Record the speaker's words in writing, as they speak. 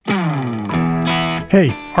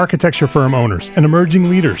Hey, architecture firm owners and emerging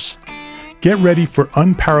leaders. Get ready for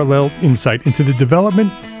unparalleled insight into the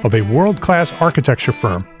development of a world-class architecture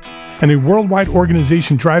firm and a worldwide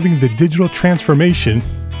organization driving the digital transformation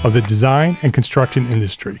of the design and construction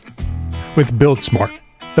industry. With Build Smart,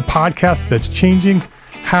 the podcast that's changing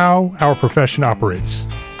how our profession operates.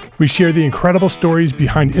 We share the incredible stories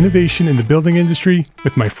behind innovation in the building industry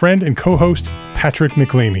with my friend and co-host, Patrick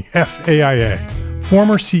McLamey, FAIA,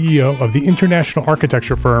 former CEO of the international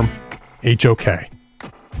architecture firm, HOK.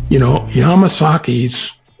 You know,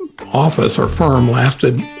 Yamasaki's office or firm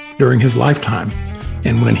lasted during his lifetime.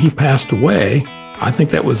 And when he passed away, I think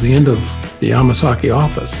that was the end of the Yamasaki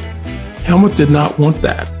office. Helmut did not want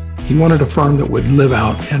that. He wanted a firm that would live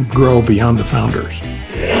out and grow beyond the founders.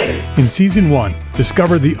 In Season 1,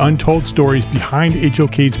 discover the untold stories behind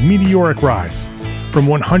HOK's meteoric rise, from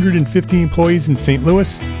 150 employees in St.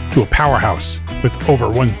 Louis to a powerhouse with over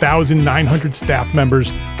 1,900 staff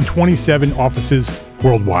members and 27 offices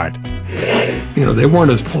worldwide. You know, they weren't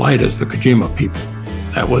as polite as the Kojima people.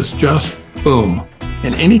 That was just boom.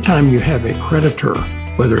 And anytime you have a creditor,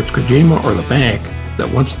 whether it's Kojima or the bank, that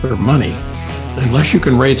wants their money, unless you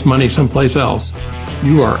can raise money someplace else,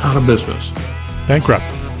 you are out of business. Bankrupt.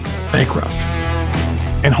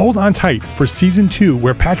 And hold on tight for Season 2,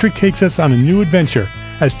 where Patrick takes us on a new adventure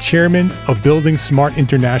as chairman of Building Smart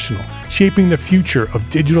International, shaping the future of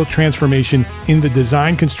digital transformation in the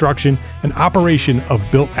design, construction, and operation of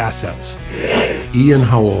built assets. Ian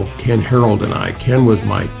Howell, Ken Harold, and I, Ken was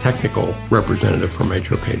my technical representative from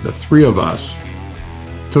HOK. The three of us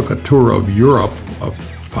took a tour of Europe of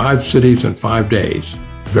 5 cities in 5 days.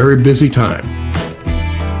 Very busy time.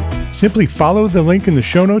 Simply follow the link in the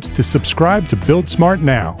show notes to subscribe to Build Smart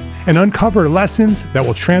now and uncover lessons that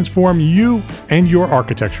will transform you and your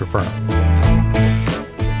architecture firm.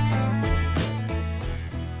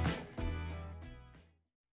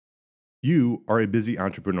 You are a busy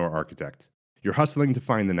entrepreneur architect. You're hustling to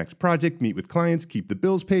find the next project, meet with clients, keep the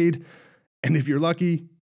bills paid, and if you're lucky,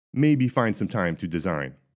 maybe find some time to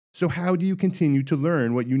design. So how do you continue to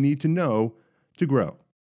learn what you need to know to grow?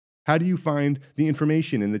 How do you find the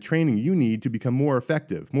information and the training you need to become more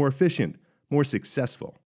effective, more efficient, more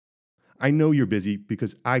successful? I know you're busy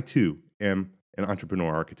because I too am an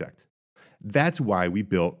entrepreneur architect. That's why we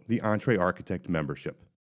built the EntreArchitect membership.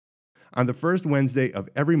 On the first Wednesday of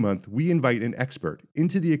every month, we invite an expert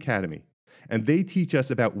into the academy, and they teach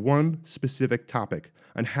us about one specific topic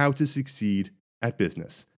on how to succeed at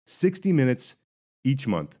business. 60 minutes each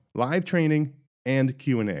month, live training and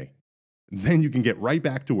Q&A. Then you can get right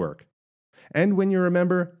back to work. And when you're a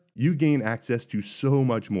member, you gain access to so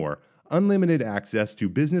much more. Unlimited access to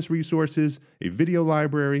business resources, a video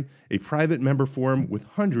library, a private member forum with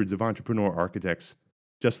hundreds of entrepreneur architects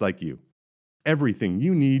just like you. Everything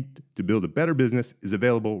you need to build a better business is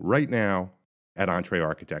available right now at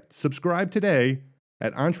EntreArchitect. Subscribe today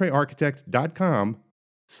at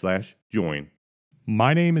entrearchitect.com/join.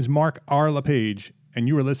 My name is Mark R. LePage, and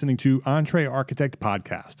you are listening to EntreArchitect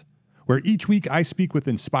Podcast, where each week I speak with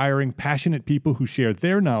inspiring, passionate people who share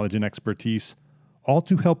their knowledge and expertise, all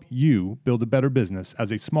to help you build a better business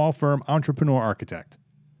as a small firm entrepreneur architect.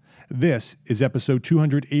 This is episode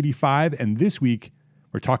 285, and this week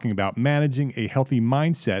we're talking about managing a healthy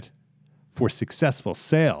mindset for successful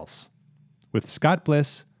sales with Scott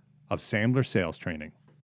Bliss of Sandler Sales Training.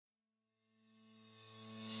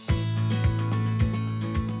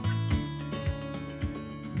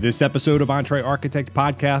 This episode of EntreArchitect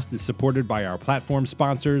Podcast is supported by our platform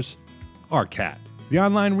sponsors, ARCAT, the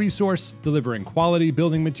online resource delivering quality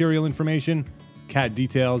building material information, CAD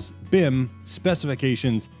details, BIM,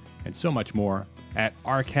 specifications, and so much more at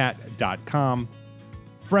arcat.com.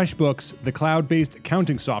 FreshBooks, the cloud-based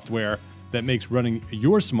accounting software that makes running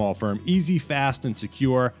your small firm easy, fast, and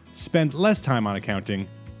secure. Spend less time on accounting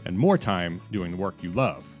and more time doing the work you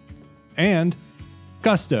love. And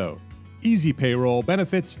Gusto, easy payroll,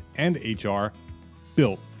 benefits, and HR,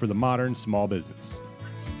 built for the modern small business.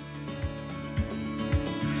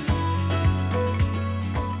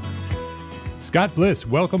 Scott Bliss,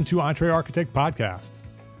 welcome to EntreArchitect Podcast.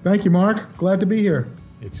 Thank you, Mark. Glad to be here.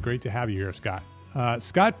 It's great to have you here, Scott.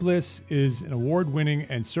 Scott Bliss is an award-winning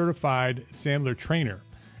and certified Sandler trainer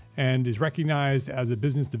and is recognized as a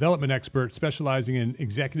business development expert specializing in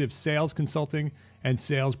executive sales consulting and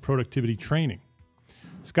sales productivity training.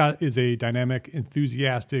 Scott is a dynamic,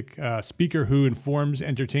 enthusiastic speaker who informs,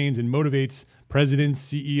 entertains, and motivates presidents,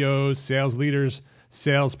 CEOs, sales leaders,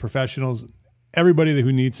 sales professionals, everybody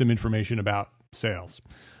who needs some information about sales.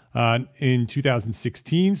 In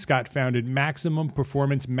 2016, Scott founded Maximum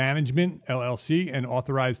Performance Management, LLC, and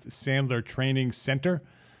authorized Sandler Training Center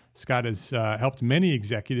Scott has helped many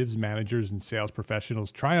executives, managers, and sales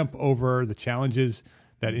professionals triumph over the challenges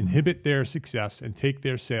that inhibit their success and take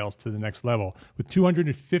their sales to the next level. With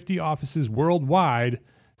 250 offices worldwide,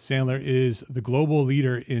 Sandler is the global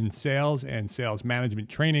leader in sales and sales management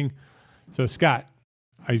training. So, Scott,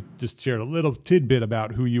 I just shared a little tidbit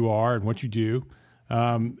about who you are and what you do.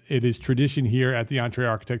 It is tradition here at the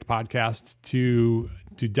EntreArchitect podcast to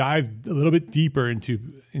dive a little bit deeper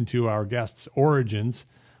into our guests' origins.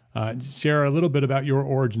 Share a little bit about your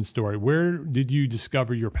origin story. Where did you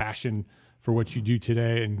discover your passion for what you do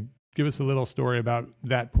today? And give us a little story about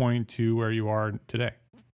that point to where you are today.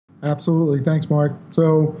 Absolutely. Thanks, Mark.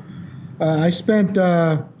 So I spent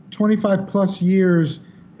 25 plus years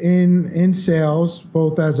in sales,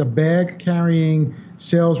 both as a bag-carrying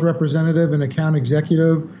sales representative and account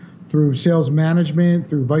executive, through sales management,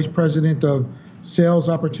 through vice president of sales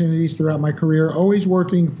opportunities throughout my career, always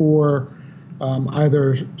working for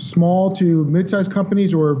either small to mid-sized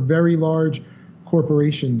companies or very large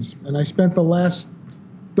corporations. And I spent the last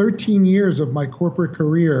 13 years of my corporate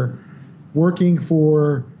career working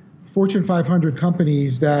for Fortune 500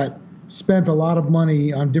 companies that spent a lot of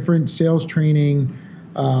money on different sales training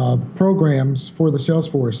programs for the sales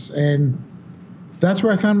force. And that's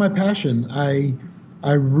where I found my passion.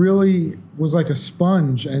 I really was like a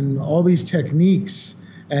sponge, and all these techniques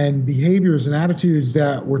and behaviors and attitudes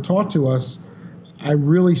that were taught to us, I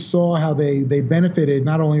really saw how they benefited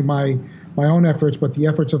not only my own efforts, but the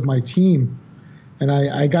efforts of my team. And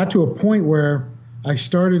I got to a point where I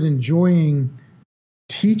started enjoying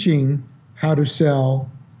teaching how to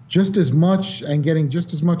sell just as much and getting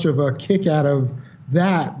just as much of a kick out of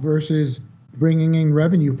that versus bringing in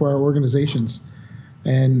revenue for our organizations.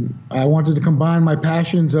 And I wanted to combine my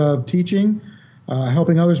passions of teaching,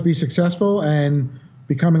 helping others be successful, and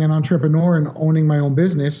becoming an entrepreneur and owning my own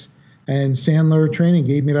business. And Sandler Training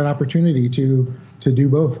gave me that opportunity to do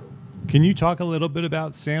both. Can you talk a little bit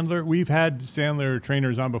about Sandler? We've had Sandler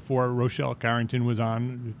trainers on before. Rochelle Carrington was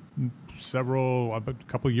on a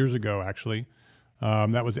couple years ago, actually.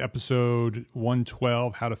 That was episode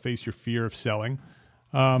 112, How to Face Your Fear of Selling.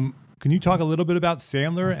 Can you talk a little bit about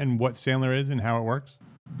Sandler and what Sandler is and how it works?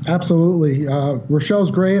 Absolutely. Rochelle's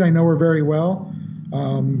great. I know her very well.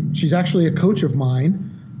 She's actually a coach of mine.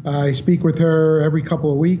 I speak with her every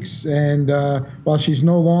couple of weeks. And while she's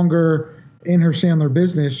no longer in her Sandler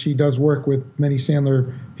business, she does work with many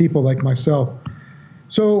Sandler people like myself.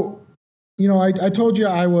 So, I told you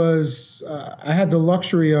I had the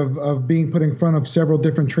luxury of being put in front of several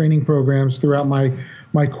different training programs throughout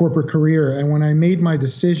my corporate career. And when I made my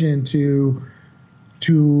decision to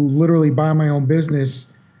literally buy my own business,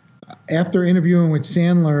 after interviewing with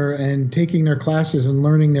Sandler and taking their classes and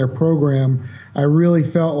learning their program, I really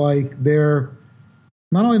felt like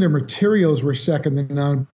not only their materials were second to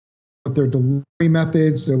none, but their delivery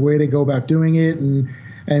methods, the way they go about doing it,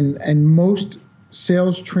 and most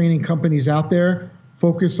sales training companies out there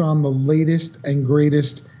focus on the latest and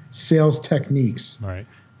greatest sales techniques. Right.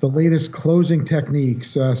 The latest closing techniques,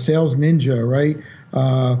 Sales Ninja, right?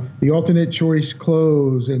 The alternate choice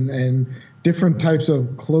close and different types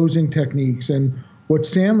of closing techniques. And what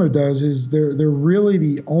Sandler does is they're really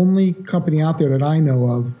the only company out there that I know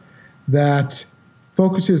of that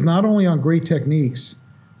focuses not only on great techniques,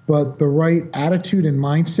 but the right attitude and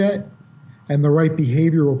mindset and the right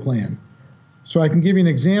behavioral plan. So I can give you an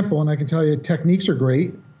example, and I can tell you techniques are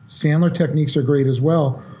great. Sandler techniques are great as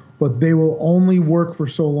well, but they will only work for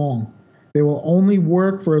so long. They will only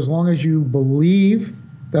work for as long as you believe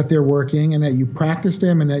that they're working and that you practice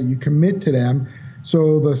them and that you commit to them.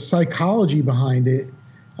 So the psychology behind it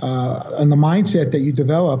and the mindset that you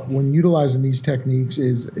develop when utilizing these techniques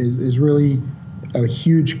is really a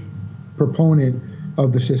huge proponent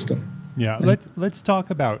of the system. Yeah, let's talk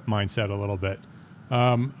about mindset a little bit.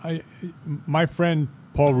 My friend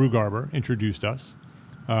Paul Rugarber introduced us.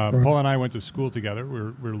 Paul and I went to school together.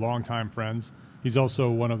 We're longtime friends. He's also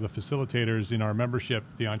one of the facilitators in our membership,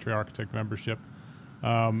 the EntreArchitect membership.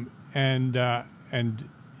 And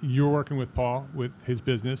you're working with Paul with his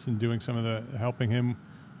business and doing some of the helping him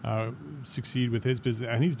succeed with his business,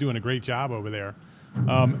 and he's doing a great job over there.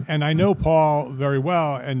 And I know Paul very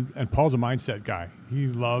well, and Paul's a mindset guy. He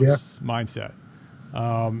loves mindset.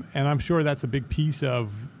 And I'm sure that's a big piece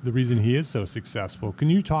of the reason he is so successful. Can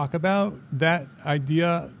you talk about that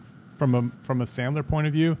idea from a Sandler point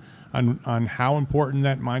of view on how important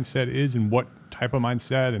that mindset is and what type of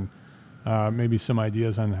mindset, and maybe some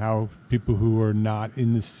ideas on how people who are not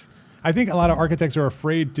in this, I think a lot of architects are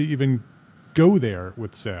afraid to even go there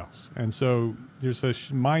with sales. And so there's a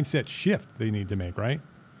mindset shift they need to make, right?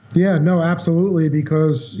 Yeah, no, absolutely.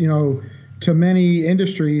 Because, to many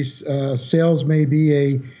industries, sales may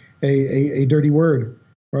be a dirty word,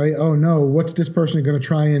 right? Oh no, what's this person going to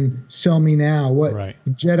try and sell me now? What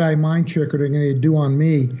Jedi mind trick are they going to do on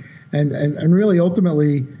me? And really,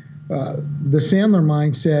 ultimately, the Sandler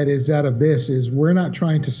mindset is that of this: is we're not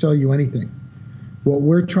trying to sell you anything. What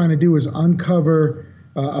we're trying to do is uncover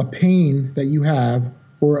a pain that you have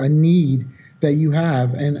or a need that you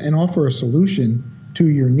have, and offer a solution to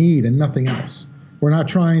your need and nothing else. We're not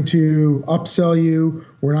trying to upsell you.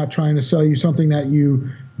 We're not trying to sell you something that you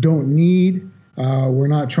don't need. We're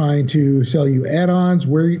not trying to sell you add-ons.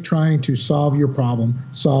 We're trying to solve your problem,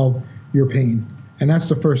 solve your pain. And that's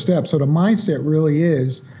the first step. So the mindset really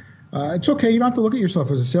is, it's okay, you don't have to look at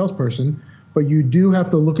yourself as a salesperson, but you do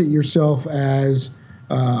have to look at yourself as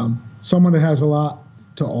someone that has a lot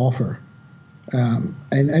to offer.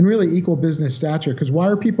 And really equal business stature. Because why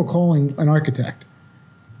are people calling an architect?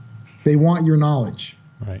 They want your knowledge.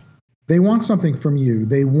 Right. They want something from you.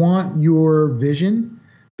 They want your vision.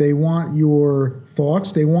 They want your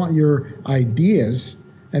thoughts. They want your ideas.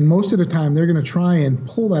 And most of the time, they're going to try and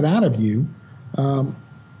pull that out of you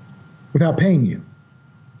without paying you.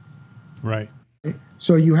 Right.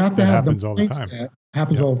 So you have to have happens all the time.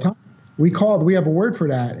 Happens all the time. We have a word for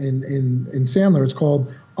that in Sandler. It's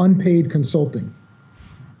called unpaid consulting.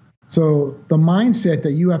 So the mindset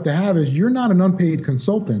that you have to have is you're not an unpaid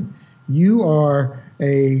consultant. You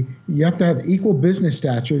have to have equal business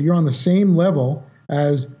stature. You're on the same level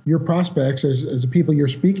as your prospects, as the people you're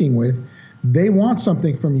speaking with. They want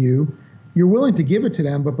something from you. You're willing to give it to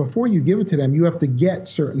them, but before you give it to them, you have to get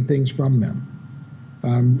certain things from them.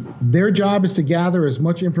 Their job is to gather as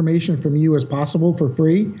much information from you as possible for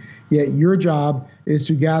free, yet your job is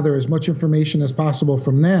to gather as much information as possible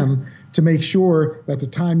from them to make sure that the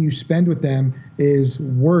time you spend with them is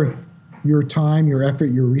worth your time, your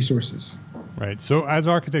effort, your resources. Right. So as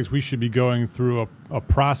architects, we should be going through a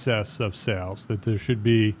process of sales, that there should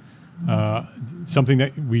be something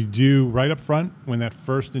that we do right up front when that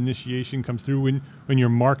first initiation comes through, when your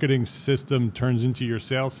marketing system turns into your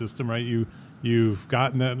sales system, right? You've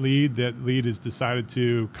gotten that lead has decided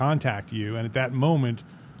to contact you, and at that moment,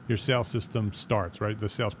 your sales system starts, right? The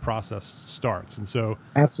sales process starts. And so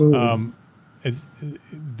absolutely.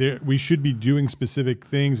 We should be doing specific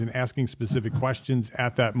things and asking specific questions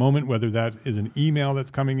at that moment, whether that is an email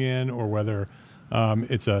that's coming in or whether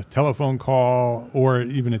it's a telephone call or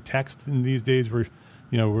even a text. In these days, where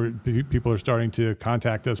people are starting to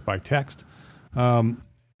contact us by text. And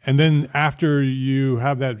then after you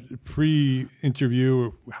have that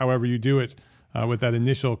pre-interview, however you do it, with that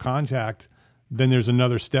initial contact, then there's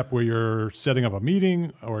another step where you're setting up a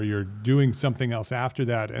meeting or you're doing something else after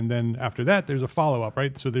that. And then after that, there's a follow-up,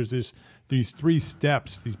 right? So there's these three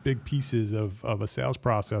steps, these big pieces of a sales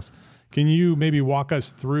process. Can you maybe walk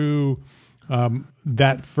us through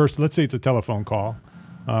that first? Let's say it's a telephone call,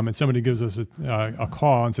 and somebody gives us a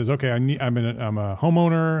call and says, okay, I'm a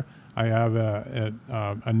homeowner. I have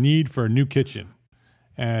a need for a new kitchen.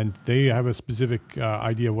 And they have a specific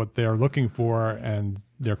idea of what they're looking for, and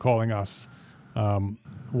they're calling us.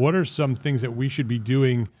 What are some things that we should be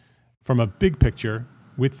doing from a big picture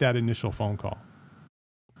with that initial phone call?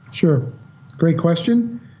 Sure. Great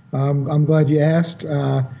question. I'm glad you asked.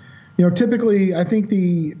 Typically, I think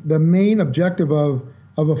the main objective of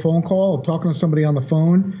a phone call, of talking to somebody on the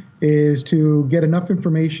phone, is to get enough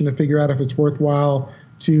information to figure out if it's worthwhile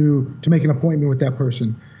to make an appointment with that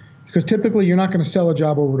person. Because typically, you're not going to sell a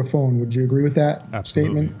job over the phone. Would you agree with that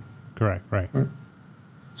statement? Correct. Right.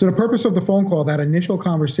 So the purpose of the phone call, that initial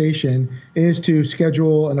conversation, is to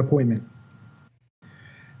schedule an appointment.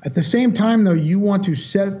 At the same time, though, you want to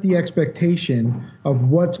set the expectation of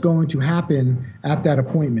what's going to happen at that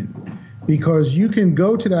appointment. Because you can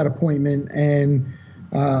go to that appointment and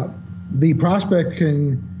the prospect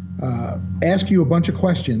can ask you a bunch of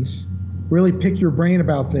questions, really pick your brain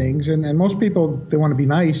about things. And most people, they want to be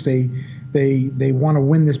nice. They want to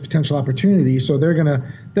win this potential opportunity, so they're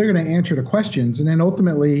gonna answer the questions, and then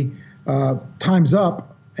ultimately time's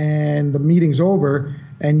up and the meeting's over,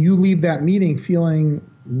 and you leave that meeting feeling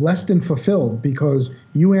less than fulfilled because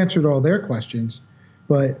you answered all their questions,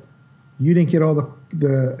 but you didn't get all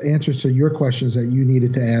the answers to your questions that you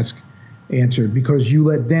needed to ask answered because you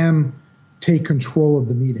let them take control of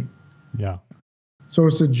the meeting. Yeah. So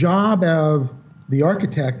it's the job of the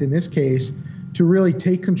architect in this case to really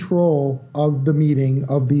take control of the meeting,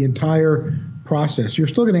 of the entire process. You're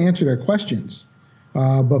still going to answer their questions,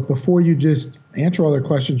 but before you just answer all their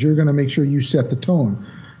questions, you're going to make sure you set the tone.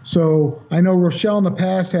 So I know Rochelle in the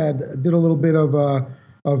past did a little bit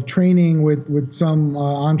of training with some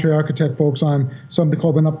EntreArchitect folks on something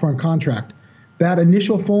called an upfront contract. that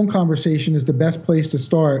initial phone conversation is the best place to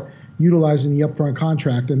start utilizing the upfront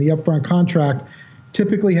contract. And the upfront contract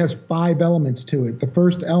typically has 5 elements to it. The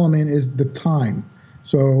first element is the time.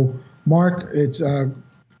 So, Mark, it's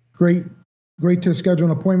great to schedule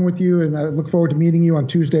an appointment with you, and I look forward to meeting you on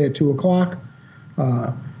Tuesday at 2:00.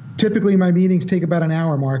 Typically, my meetings take about an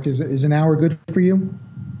hour, Mark. Is an hour good for you?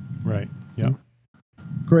 Right. Yeah.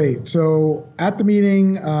 Great. So at the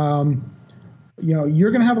meeting,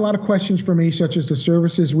 you're going to have a lot of questions for me, such as the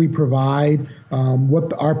services we provide,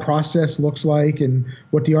 what our process looks like, and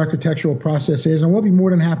what the architectural process is. And we'll be more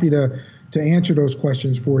than happy to answer those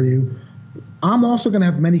questions for you. I'm also going to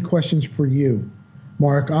have many questions for you,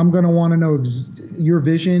 Mark. I'm going to want to know your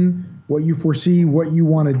vision, what you foresee, what you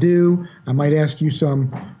want to do. I might ask you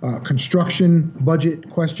some construction budget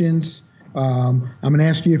questions. I'm going to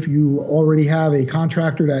ask you if you already have a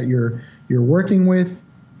contractor that you're working with.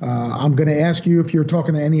 I'm going to ask you if you're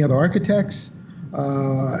talking to any other architects.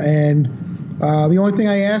 And the only thing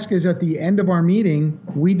I ask is at the end of our meeting,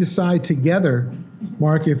 we decide together,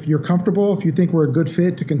 Mark, if you're comfortable, if you think we're a good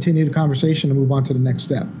fit to continue the conversation and move on to the next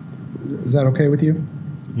step. Is that okay with you?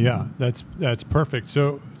 Yeah, that's perfect.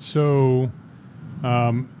 So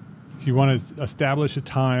you want to establish a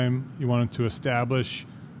time, you want to establish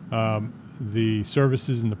the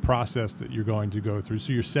services and the process that you're going to go through.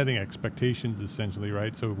 So you're setting expectations essentially,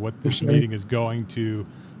 right? So what this meeting is going to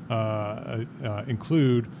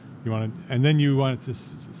include, and then you want to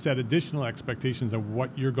set additional expectations of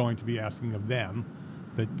what you're going to be asking of them.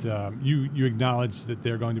 That you acknowledge that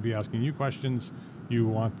they're going to be asking you questions. You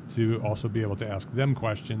want to also be able to ask them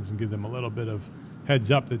questions and give them a little bit of heads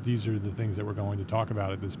up that these are the things that we're going to talk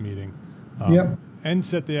about at this meeting. And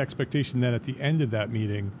set the expectation that at the end of that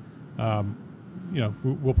meeting,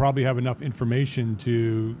 we'll probably have enough information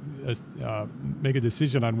to make a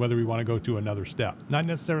decision on whether we want to go to another step. Not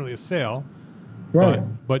necessarily a sale, right?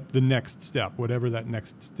 But the next step, whatever that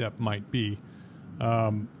next step might be.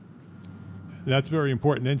 That's very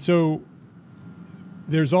important. And so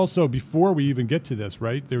there's also, before we even get to this,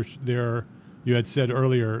 right? You had said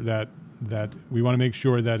earlier that we want to make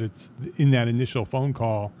sure that it's in that initial phone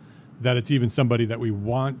call that it's even somebody that we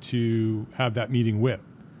want to have that meeting with.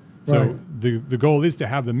 So right. the goal is to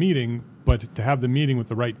have the meeting, but to have the meeting with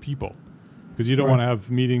the right people, because you don't want to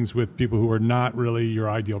have meetings with people who are not really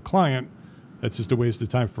your ideal client. That's just a waste of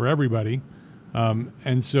time for everybody.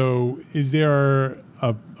 And so is there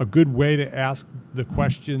a good way to ask the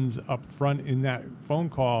questions up front in that phone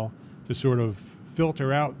call to sort of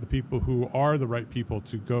filter out the people who are the right people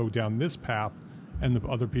to go down this path and the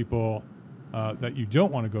other people that you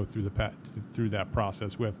don't want to go through that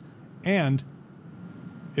process with? And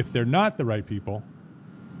if they're not the right people,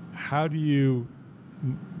 how do you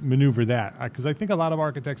maneuver that? Because I think a lot of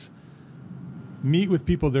architects meet with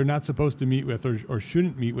people they're not supposed to meet with or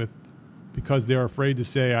shouldn't meet with because they're afraid to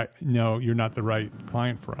say, no, you're not the right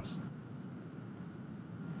client for us.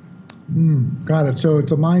 Got it. So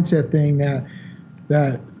it's a mindset thing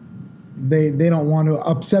that they don't want to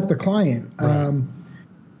upset the client. Right.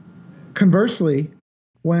 Conversely,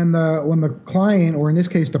 when the client, or in this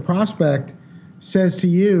case the prospect, says to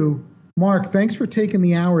you, Mark, thanks for taking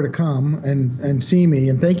the hour to come and see me,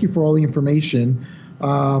 and thank you for all the information.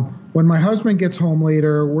 When my husband gets home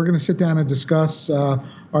later, we're going to sit down and discuss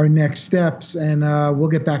our next steps, and we'll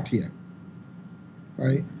get back to you.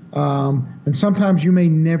 Right? And sometimes you may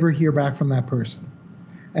never hear back from that person.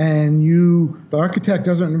 And the architect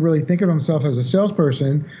doesn't really think of himself as a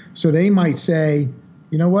salesperson, so they might say,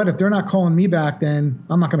 you know what, if they're not calling me back, then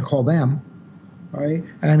I'm not going to call them. Right?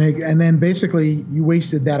 And then basically you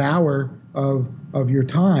wasted that hour of your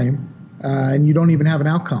time, and you don't even have an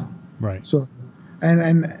outcome. Right. So,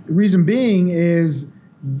 and reason being is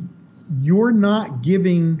you're not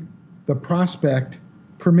giving the prospect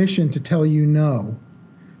permission to tell you no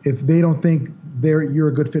if they don't think you're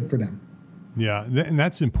a good fit for them. Yeah, and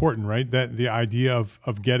that's important, right? That the idea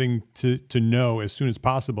of getting to know as soon as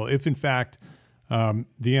possible. If in fact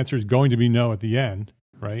the answer is going to be no at the end,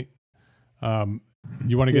 right?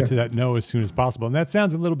 You want to get to that no as soon as possible, and that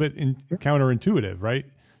sounds a little bit counterintuitive, right?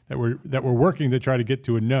 That we're working to try to get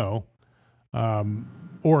to a no,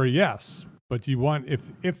 or a yes. But you want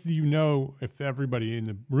if everybody in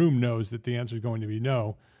the room knows that the answer is going to be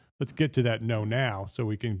no, let's get to that no now, so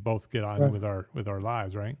we can both get on with our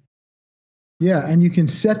lives, right? Yeah, and you can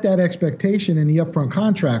set that expectation in the upfront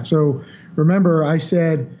contract. So remember, I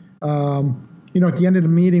said, at the end of the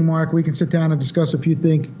meeting, Mark, we can sit down and discuss if you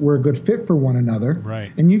think we're a good fit for one another.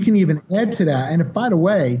 Right. And you can even add to that. And if, by the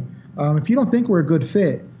way, if you don't think we're a good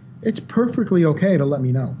fit, it's perfectly okay to let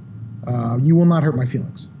me know. You will not hurt my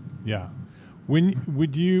feelings. Yeah.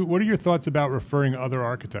 What are your thoughts about referring other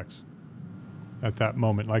architects at that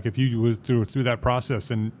moment? Like if you were through that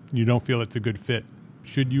process and you don't feel it's a good fit,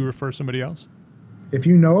 should you refer somebody else? If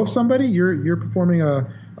you know of somebody, you're performing a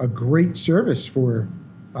great service for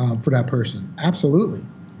that person. Absolutely.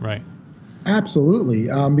 Right. Absolutely.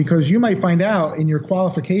 Because you might find out in your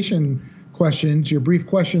qualification questions, your brief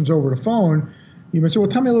questions over the phone, you might say, well,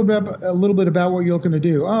 tell me a little bit about what you're looking to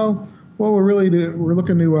do. Oh, well, we're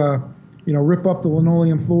looking to rip up the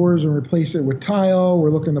linoleum floors and replace it with tile. We're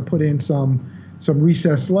looking to put in some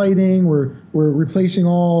recessed lighting. We're replacing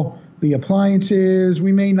all the appliances.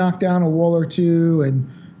 We may knock down a wall or two and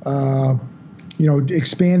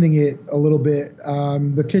expanding it a little bit.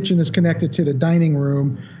 The kitchen is connected to the dining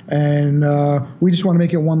room, and we just want to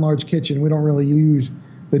make it one large kitchen. We don't really use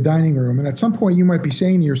the dining room. And at some point, you might be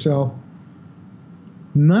saying to yourself,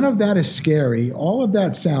 none of that is scary. All of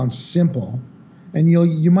that sounds simple. And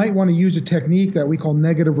you might want to use a technique that we call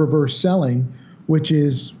negative reverse selling, which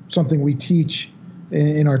is something we teach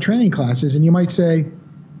in our training classes. And you might say,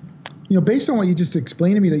 based on what you just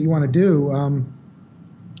explained to me that you want to do,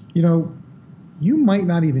 you might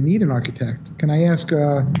not even need an architect. Can I ask,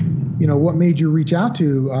 what made you reach out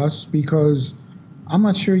to us? Because I'm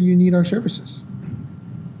not sure you need our services.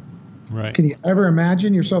 Right. Can you ever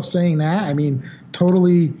imagine yourself saying that? I mean,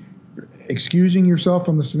 totally excusing yourself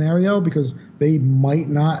from the scenario because they might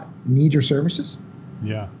not need your services?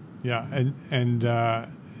 Yeah. And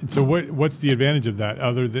so what's the advantage of that?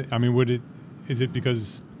 Other than, is it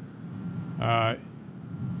because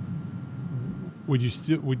would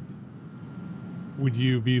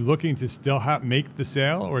you be looking to still make the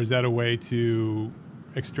sale, or is that a way to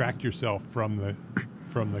extract yourself from the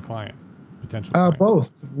client, potential client?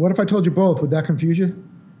 Both. What if I told you both? Would that confuse you?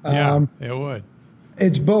 Yeah, it would.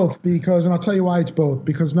 It's both and I'll tell you why it's both.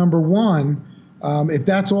 Because number one, if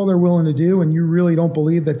that's all they're willing to do and you really don't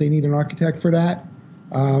believe that they need an architect for that,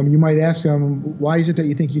 you might ask them, why is it that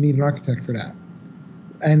you think you need an architect for that?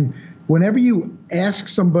 And whenever you ask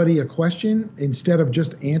somebody a question, instead of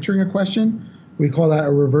just answering a question, we call that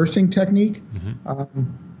a reversing technique. Mm-hmm.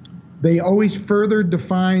 They always further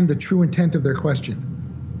define the true intent of their question,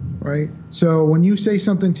 right? So when you say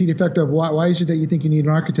something to the effect of, why is it that you think you need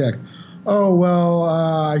an architect? Oh, well,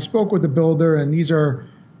 I spoke with the builder, and these are,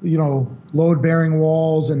 load-bearing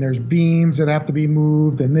walls, and there's beams that have to be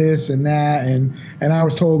moved, and this and that, and I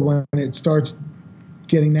was told when it starts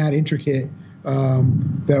getting that intricate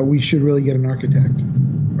that we should really get an architect,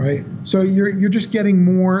 right? So you're just getting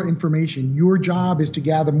more information. Your job is to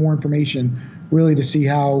gather more information, really, to see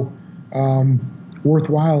how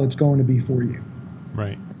worthwhile it's going to be for you.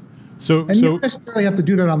 Right. You don't necessarily have to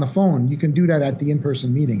do that on the phone. You can do that at the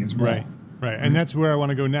in-person meeting as well. Right. And that's where I want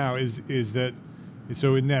to go now is that,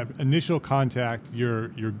 so in that initial contact,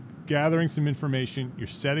 you're gathering some information, you're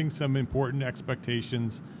setting some important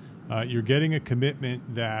expectations, you're getting a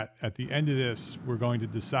commitment that at the end of this, we're going to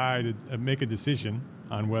decide, make a decision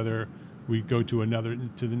on whether we go to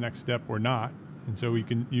the next step or not. And so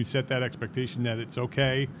you set that expectation that it's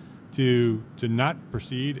okay to not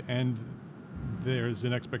proceed, and there's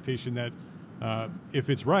an expectation that if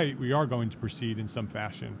it's right, we are going to proceed in some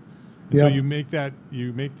fashion. And so you make that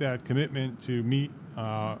commitment to meet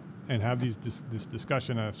and have this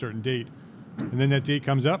discussion on a certain date, and then that date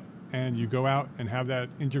comes up, and you go out and have that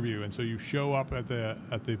interview. And so you show up at the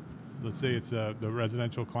let's say it's the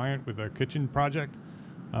residential client with a kitchen project.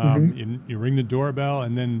 You ring the doorbell,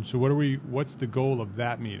 and then what's the goal of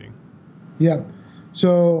that meeting? Yeah.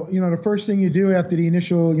 So, the first thing you do after the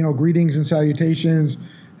initial, greetings and salutations,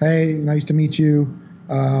 hey, nice to meet you,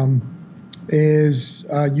 is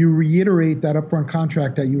you reiterate that upfront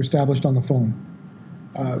contract that you established on the phone.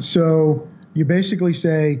 So you basically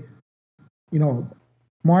say,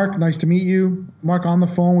 Mark, nice to meet you. Mark, on the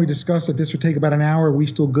phone, we discussed that this would take about an hour. Are we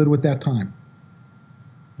still good with that time?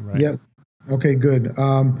 Right. Yep. Okay, good.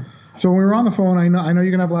 So when we were on the phone, I know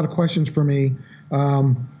you're going to have a lot of questions for me.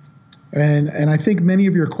 And I think many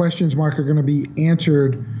of your questions, Mark, are going to be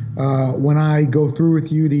answered when I go through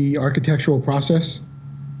with you the architectural process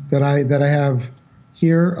that I have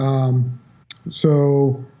here.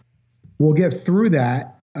 So we'll get through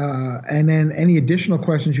that, and then any additional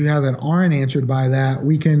questions you have that aren't answered by that,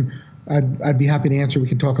 I'd be happy to answer. We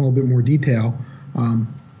can talk in a little bit more detail.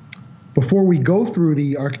 Before we go through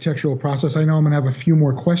the architectural process, I know I'm going to have a few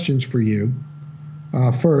more questions for you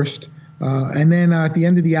first. And then at the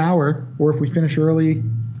end of the hour, or if we finish early,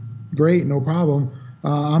 great, no problem.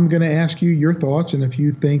 I'm going to ask you your thoughts, and if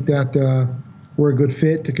you think that we're a good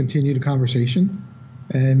fit to continue the conversation.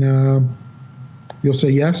 And you'll say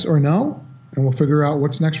yes or no, and we'll figure out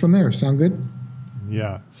what's next from there. Sound good?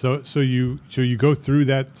 Yeah. So you go through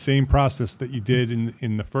that same process that you did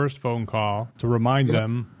in the first phone call to remind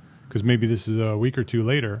them, because maybe this is a week or two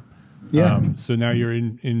later. Yeah. So now you're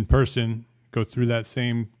in person, go through that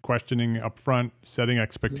same questioning up front, setting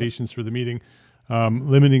expectations for the meeting,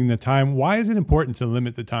 limiting the time. Why is it important to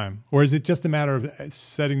limit the time? Or is it just a matter of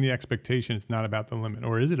setting the expectation? It's not about the limit,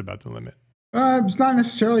 or is it about the limit? It's not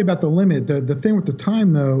necessarily about the limit. The thing with the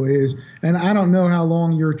time, though, is, and I don't know how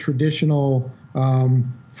long your traditional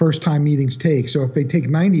first time meetings take. So if they take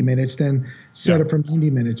 90 minutes, then set it for 90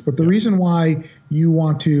 minutes. But the reason why you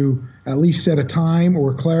want to at least set a time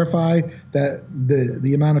or clarify that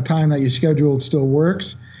the amount of time that you scheduled still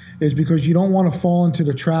works is because you don't want to fall into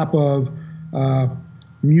the trap of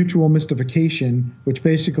mutual mystification, which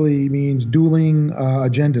basically means dueling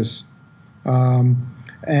agendas.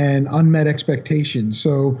 And unmet expectations.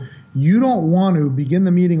 So you don't want to begin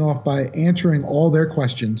the meeting off by answering all their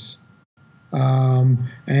questions.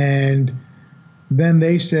 And then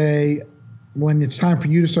they say, when it's time for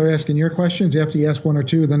you to start asking your questions, after you ask one or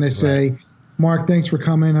two, then they say, Mark, thanks for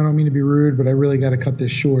coming. I don't mean to be rude, but I really got to cut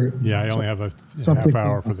this short. Yeah, I only have a half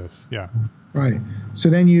hour for this. Yeah. Right.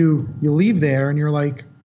 So then you leave there and you're like,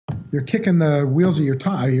 you're kicking the wheels of your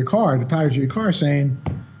tires of your car saying,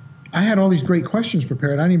 I had all these great questions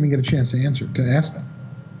prepared. I didn't even get a chance to ask them.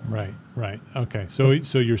 Right. Okay. So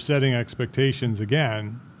you're setting expectations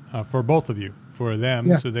again for both of you, for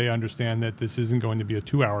them, so they understand that this isn't going to be a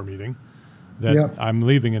 2-hour meeting, that I'm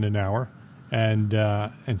leaving in an hour, and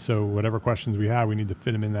so whatever questions we have, we need to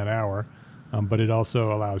fit them in that hour. But it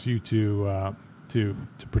also allows you to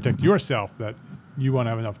protect yourself, that you won't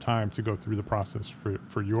have enough time to go through the process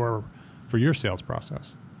for your sales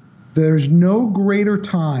process. There's no greater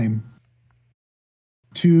time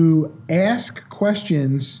to ask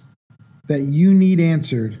questions that you need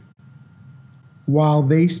answered while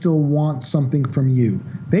they still want something from you.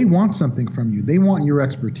 They want something from you. They want your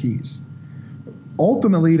expertise.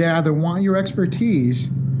 Ultimately, they either want your expertise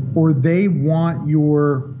or they want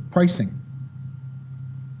your pricing,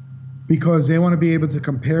 because they want to be able to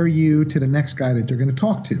compare you to the next guy that they're going to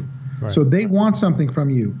talk to. Right. So they want something from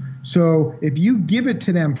you. So if you give it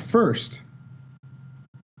to them first,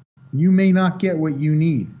 you may not get what you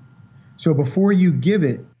need. So before you give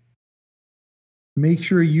it, make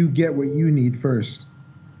sure you get what you need first,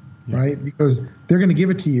 right? Because they're going to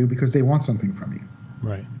give it to you because they want something from you.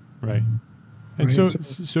 Right. And so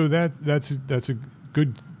that's a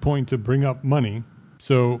good point to bring up money.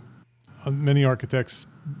 So many architects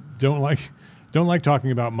don't like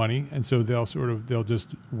talking about money, and so they'll just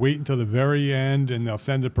wait until the very end, and they'll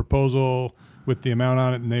send a proposal with the amount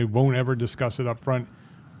on it, and they won't ever discuss it up front.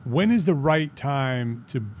 When is the right time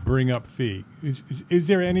to bring up fee? Is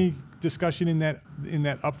there any discussion in that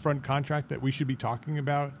upfront contract that we should be talking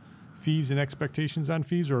about fees and expectations on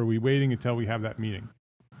fees, or are we waiting until we have that meeting?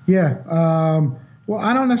 Yeah. Well,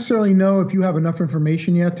 I don't necessarily know if you have enough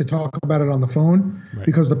information yet to talk about it on the phone,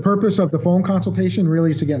 because the purpose of the phone consultation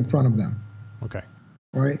really is to get in front of them. Okay.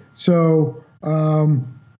 All right. So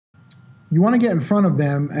you want to get in front of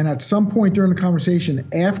them, and at some point during the conversation,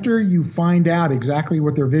 after you find out exactly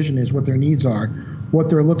what their vision is, what their needs are, what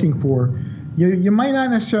they're looking for, you might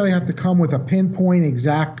not necessarily have to come with a pinpoint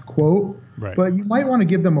exact quote, but you might want to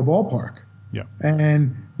give them a ballpark. Yeah.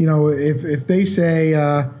 And, if they say,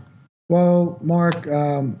 well, Mark,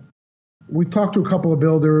 we've talked to a couple of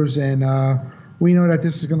builders, and we know that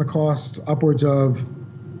this is going to cost upwards of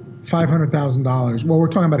 $500,000. Well, we're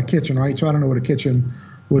talking about a kitchen, right? So I don't know what a kitchen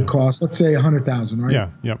would cost. Let's say $100,000, right?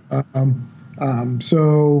 Yeah.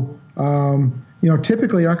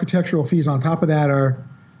 Typically architectural fees on top of that are,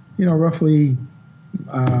 roughly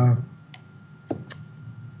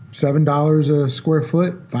 $7 a square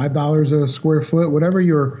foot, $5 a square foot, whatever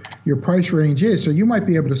your price range is. So you might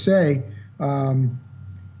be able to say,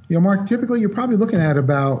 Mark, typically you're probably looking at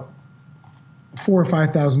about $4,000 or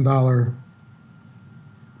 $5,000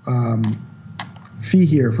 fee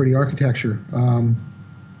here for the architecture.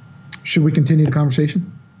 Should we continue the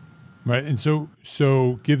conversation? Right. And so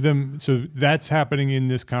give them, so that's happening in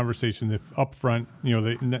this conversation. If upfront,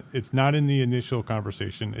 it's not in the initial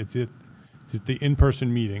conversation. It's the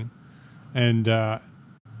in-person meeting. And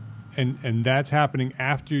that's happening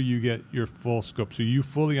after you get your full scope. So you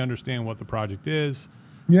fully understand what the project is.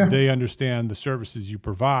 Yeah. They understand the services you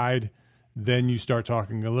provide. Then you start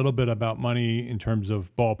talking a little bit about money in terms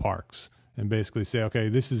of ballparks, and basically say, okay,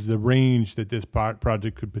 this is the range that this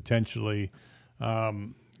project could potentially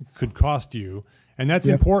could cost you. And that's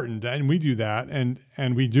important, and we do that,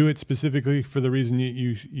 and we do it specifically for the reason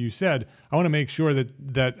you said. I want to make sure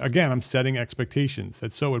that again, I'm setting expectations.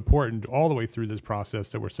 That's so important all the way through this process,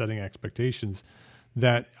 that we're setting expectations,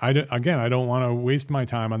 that I don't want to waste my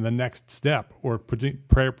time on the next step or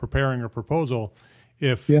preparing a proposal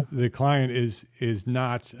if the client is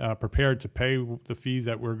not prepared to pay the fees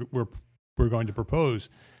that we're going to propose.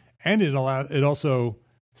 And it also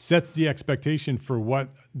sets the expectation for what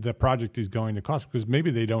the project is going to cost, because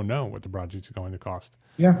maybe they don't know what the project is going to cost.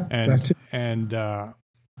 Yeah. And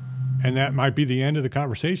that might be the end of the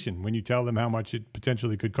conversation when you tell them how much it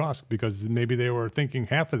potentially could cost, because maybe they were thinking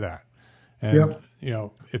half of that. And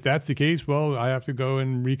if that's the case, well, I have to go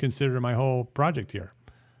and reconsider my whole project here.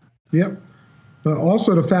 Yep. But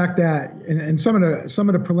also the fact that, and some of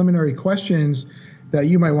the preliminary questions that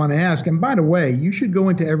you might want to ask. And by the way, you should go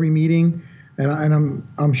into every meeting, and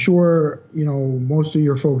I'm sure most of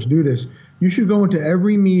your folks do this. You should go into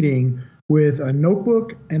every meeting with a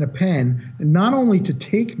notebook and a pen, and not only to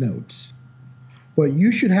take notes, but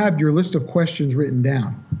you should have your list of questions written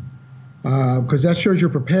down, because that shows you're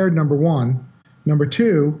prepared, number one. Number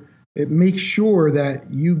two, it makes sure that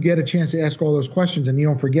you get a chance to ask all those questions and you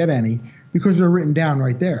don't forget any, because they're written down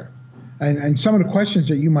right there. And some of the questions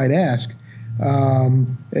that you might ask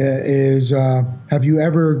is, have you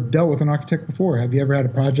ever dealt with an architect before? Have you ever had a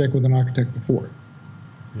project with an architect before?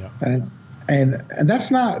 Yeah. And that's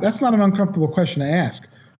not an uncomfortable question to ask.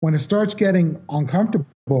 When it starts getting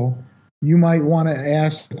uncomfortable, you might want to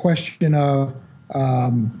ask the question of,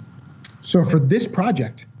 so for this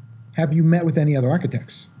project, have you met with any other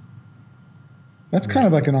architects? That's kind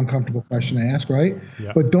of like an uncomfortable question to ask, right?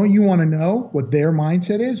 Yeah. But don't you want to know what their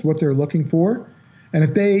mindset is, what they're looking for? And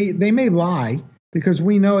if they may lie, because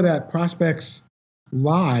we know that prospects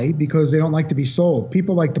lie because they don't like to be sold.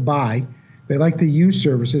 People like to buy. They like to use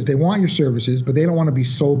services. They want your services, but they don't want to be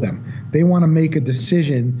sold them. They want to make a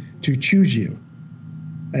decision to choose you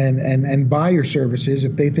and buy your services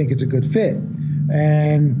if they think it's a good fit.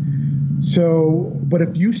 And so, but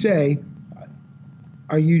if you say,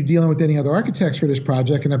 are you dealing with any other architects for this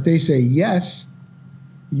project? And if they say yes,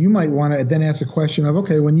 you might want to then ask the question of,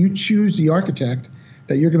 okay, when you choose the architect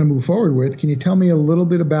that you're going to move forward with, can you tell me a little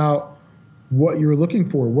bit about what you're looking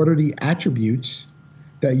for? What are the attributes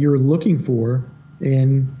that you're looking for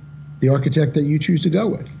in the architect that you choose to go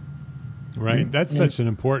with? Right. That's such an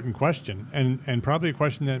important question, and probably a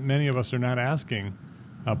question that many of us are not asking.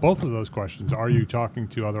 Both of those questions. Are you talking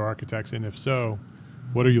to other architects? And if so,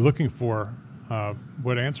 what are you looking for?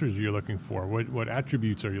 What answers are you looking for? What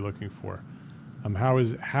attributes are you looking for?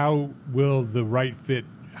 How will the right fit?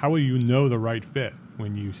 How will you know the right fit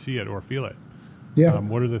when you see it or feel it? Yeah.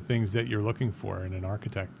 What are the things that you're looking for in an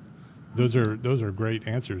architect? Those are great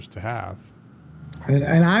answers to have.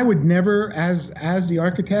 And I would never, as the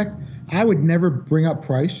architect, I would never bring up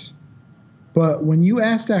price. But when you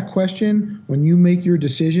ask that question, when you make your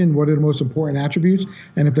decision, what are the most important attributes?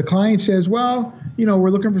 And if the client says, well, we're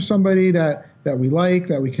looking for somebody that we like,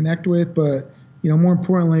 that we connect with, but, more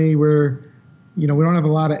importantly, we don't have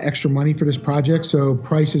a lot of extra money for this project, so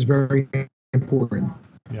price is very important.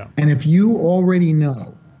 Yeah. And if you already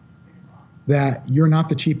know that you're not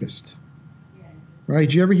the cheapest, right?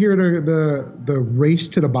 Did you ever hear the race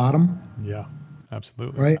to the bottom? Yeah,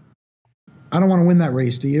 absolutely. Right? I don't want to win that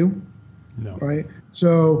race, do you? No. Right?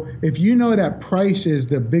 So if you know that price is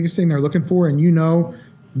the biggest thing they're looking for, and you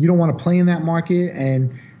don't want to play in that market,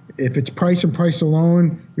 and if it's price and price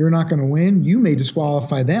alone, you're not going to win, you may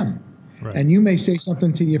disqualify them. Right. And you may say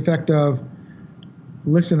something to the effect of,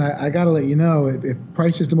 listen, I got to let you know, if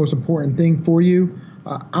price is the most important thing for you,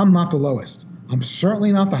 I'm not the lowest. I'm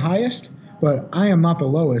certainly not the highest, but I am not the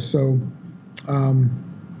lowest. So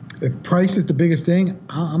if price is the biggest thing,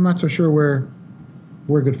 I'm not so sure we're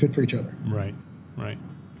a good fit for each other. Right.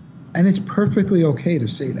 And it's perfectly okay to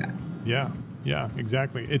say that. Yeah,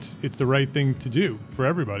 exactly. It's the right thing to do for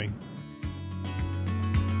everybody.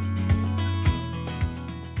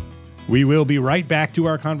 We will be right back to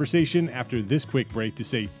our conversation after this quick break to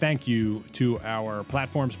say thank you to our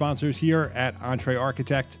platform sponsors here at Entre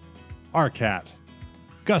Architect, ARCAT,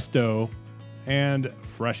 Gusto, and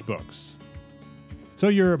FreshBooks. So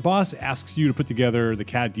your boss asks you to put together the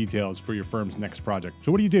CAD details for your firm's next project.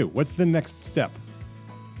 So what do? What's the next step?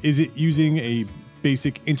 Is it using a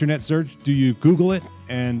basic internet search? Do you Google it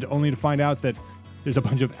and only to find out that there's a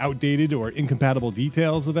bunch of outdated or incompatible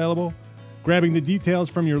details available? Grabbing the details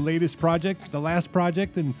from your latest project, the last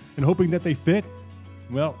project, and hoping that they fit?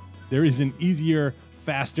 Well, there is an easier,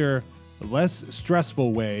 faster, less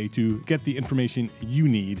stressful way to get the information you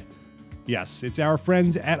need. Yes, it's our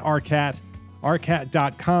friends at ARCAT,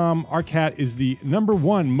 arcat.com. ARCAT is the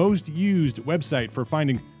 #1 most used website for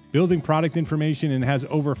finding building product information and has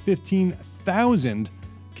over 15,000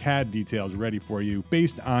 CAD details ready for you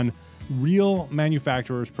based on real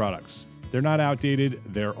manufacturers' products. They're not outdated.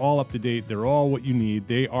 They're all up to date. They're all what you need.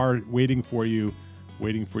 They are waiting for you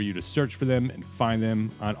to search for them and find them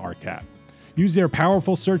on ARCAT. Use their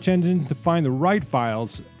powerful search engine to find the right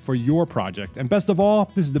files for your project. And best of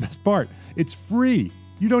all, this is the best part, it's free.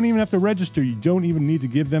 You don't even have to register. You don't even need to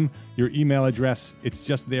give them your email address. It's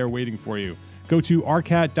just there waiting for you. Go to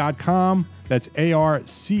arcat.com, that's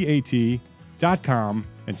ARCAT.com,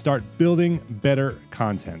 and start building better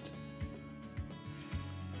content.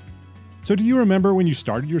 So do you remember when you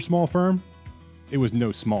started your small firm? It was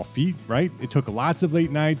no small feat, right? It took lots of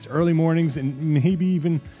late nights, early mornings, and maybe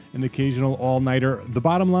even an occasional all-nighter. The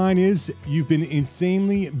bottom line is you've been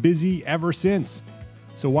insanely busy ever since.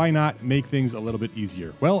 So why not make things a little bit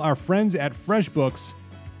easier? Well, our friends at FreshBooks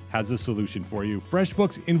has a solution for you.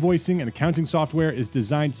 FreshBooks invoicing and accounting software is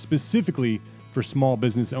designed specifically for small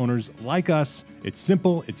business owners like us. It's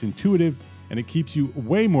simple, it's intuitive, and it keeps you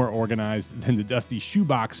way more organized than the dusty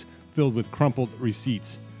shoebox filled with crumpled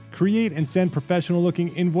receipts. Create and send professional-looking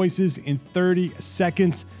invoices in 30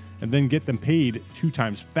 seconds and then get them paid 2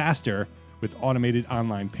 times faster with automated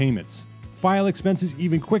online payments. File expenses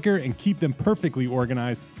even quicker and keep them perfectly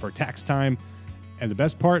organized for tax time. And the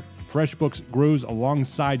best part, FreshBooks grows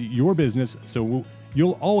alongside your business, so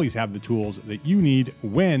you'll always have the tools that you need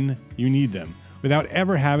when you need them, without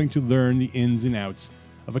ever having to learn the ins and outs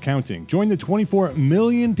of accounting. Join the 24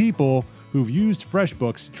 million people who've used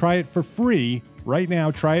FreshBooks. Try it for free right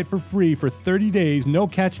now. Try it for free for 30 days. No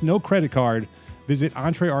catch, no credit card. Visit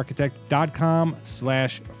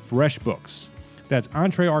entrearchitect.com/freshbooks. That's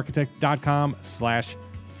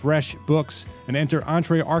entrearchitect.com/freshbooks and enter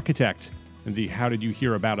Entre Architect in the How Did You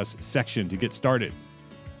Hear About Us section to get started.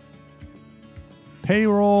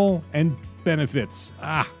 Payroll and benefits.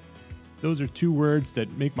 Those are 2 words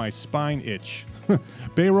that make my spine itch.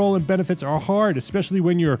 Payroll and benefits are hard, especially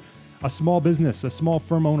when you're a small business, a small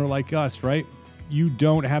firm owner like us, right? You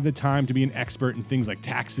don't have the time to be an expert in things like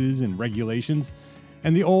taxes and regulations.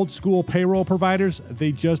 And the old school payroll providers,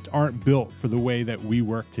 they just aren't built for the way that we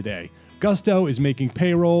work today. Gusto is making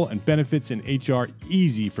payroll and benefits and HR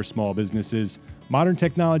easy for small businesses. Modern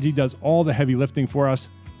technology does all the heavy lifting for us,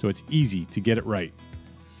 so it's easy to get it right.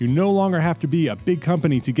 You no longer have to be a big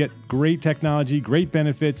company to get great technology, great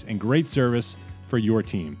benefits, and great service for your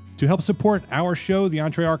team. To help support our show, the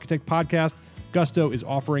Entre Architect Podcast, Gusto is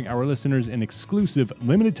offering our listeners an exclusive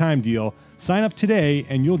limited time deal. Sign up today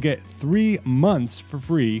and you'll get 3 months for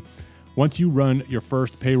free once you run your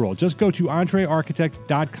first payroll. Just go to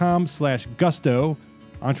entrearchitect.com/gusto,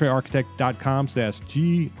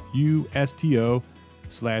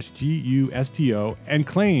 entrearchitect.com/GUSTO, and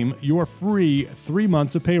claim your free 3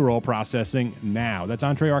 months of payroll processing now. That's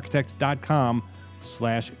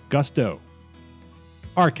entrearchitect.com/gusto.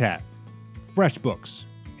 ARCAT, FreshBooks,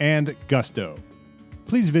 and Gusto.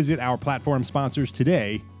 Please visit our platform sponsors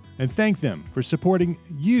today and thank them for supporting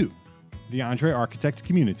you, the Entre Architect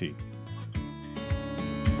community.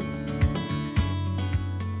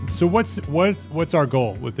 So what's our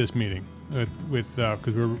goal with this meeting? Because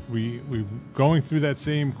we're going through that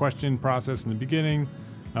same question process in the beginning.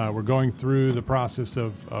 We're going through the process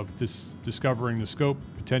of discovering the scope,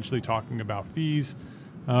 potentially talking about fees.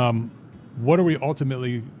 What are we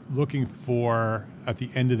ultimately looking for at the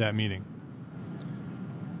end of that meeting?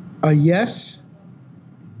 A yes,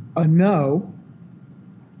 a no,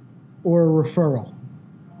 or a referral.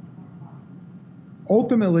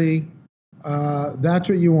 Ultimately, that's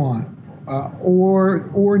what you want,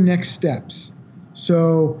 or next steps.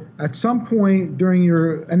 So at some point during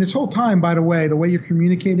and this whole time, by the way you're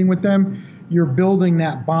communicating with them, you're building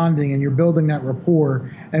that bonding and you're building that rapport.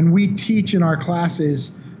 And we teach in our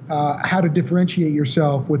classes how to differentiate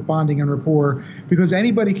yourself with bonding and rapport, because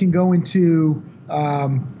anybody can go into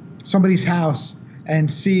somebody's house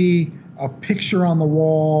and see a picture on the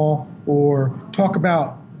wall or talk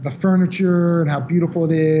about the furniture and how beautiful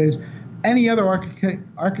it is. Any other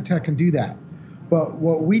architect can do that. But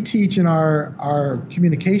what we teach in our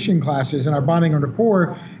communication classes and our bonding and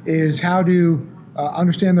rapport is how to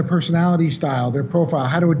understand their personality style, their profile,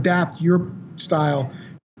 how to adapt your style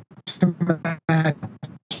to match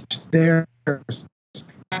theirs,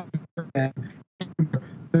 how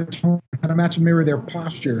to match and mirror their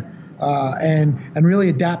posture, and really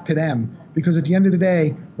adapt to them. Because at the end of the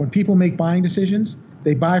day, when people make buying decisions,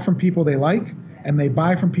 they buy from people they like, and they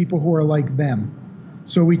buy from people who are like them.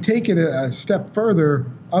 So we take it a step further,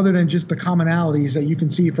 other than just the commonalities that you can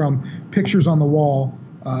see from pictures on the wall,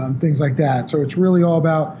 things like that. So it's really all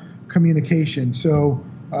about communication. So,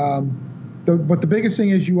 but the biggest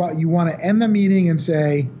thing is you want to end the meeting and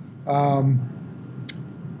say,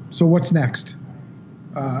 so what's next?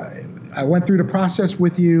 I went through the process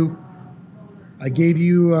with you. I gave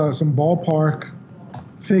you some ballpark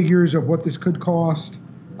figures of what this could cost.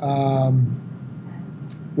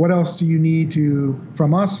 What else do you need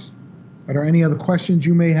from us? Are there any other questions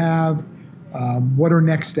you may have? What are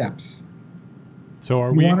next steps? So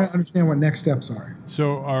you want to understand what next steps are.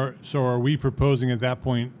 So are we proposing at that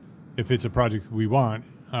point, if it's a project we want,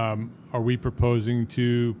 are we proposing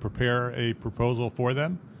to prepare a proposal for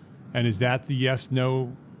them? And is that the yes,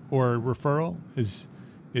 no, or referral? Is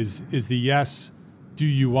the yes, do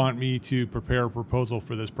you want me to prepare a proposal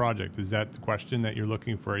for this project? Is that the question that you're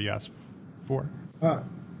looking for a yes for?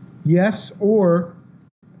 Yes, or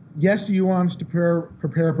yes, do you want us to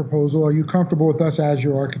prepare a proposal? Are you comfortable with us as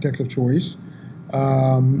your architect of choice?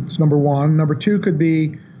 It's number one. Number two could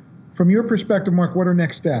be, from your perspective, Mark, what are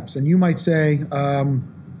next steps? And you might say,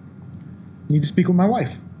 need to speak with my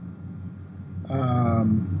wife.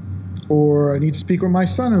 Or I need to speak with my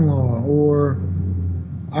son-in-law. Or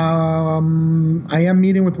I am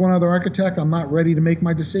meeting with one other architect. I'm not ready to make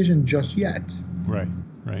my decision just yet. Right.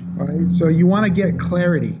 All right. So you want to get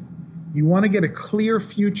clarity. You want to get a clear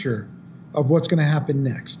future of what's going to happen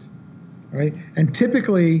next. Right. And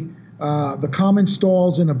typically, the common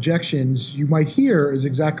stalls and objections you might hear is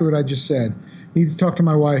exactly what I just said. Need to talk to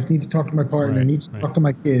my wife, need to talk to my partner, need to talk to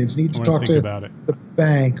my kids, need to talk to the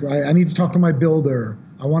bank, right? I need to talk to my builder.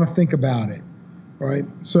 I want to think about it, right?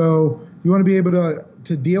 So you want to be able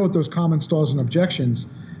to deal with those common stalls and objections.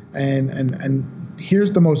 And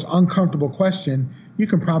here's the most uncomfortable question you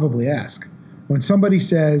can probably ask. When somebody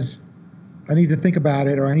says, I need to think about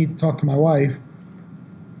it, or I need to talk to my wife,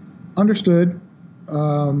 understood.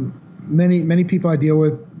 Many people I deal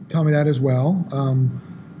with tell me that as well.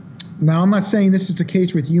 Now, I'm not saying this is the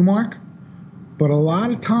case with you, Mark, but a lot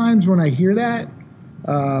of times when I hear that,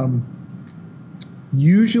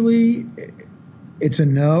 usually it's a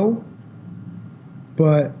no,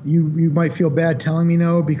 but you might feel bad telling me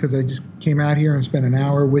no because I just came out here and spent an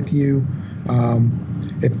hour with you.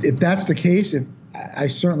 If that's the case, I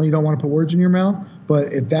certainly don't want to put words in your mouth,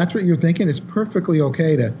 but if that's what you're thinking, it's perfectly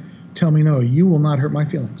okay to tell me no. You will not hurt my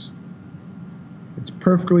feelings. It's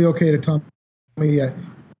perfectly okay to tell me I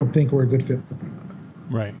don't think we're a good fit.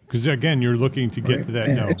 Right, because again, you're looking to get to that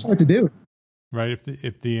no. It's hard to do. Right,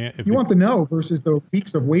 if you want the no versus the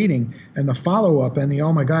weeks of waiting and the follow up and the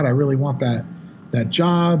oh my God, I really want that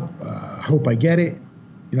job. Hope I get it.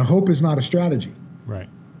 Hope is not a strategy. Right.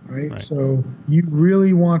 So you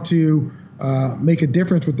really want to make a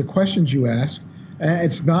difference with the questions you ask. And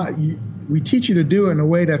it's not. We teach you to do it in a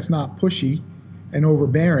way that's not pushy and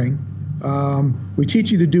overbearing. We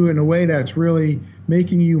teach you to do it in a way that's really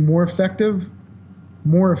making you more effective,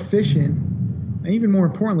 more efficient, and even more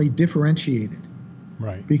importantly, differentiated.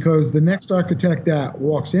 Right. Because the next architect that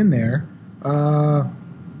walks in there,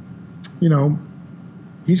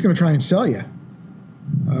 he's going to try and sell you.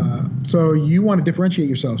 So you want to differentiate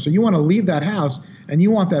yourself. So you want to leave that house and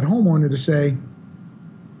you want that homeowner to say,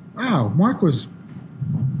 wow, Mark was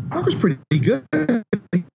pretty good.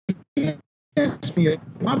 He asked me a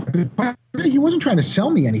lot of good questions. He wasn't trying to sell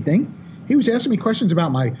me anything. He was asking me questions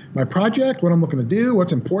about my project, what I'm looking to do,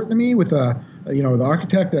 what's important to me with the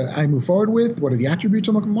architect that I move forward with, what are the attributes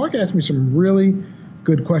I'm looking for. Mark asked me some really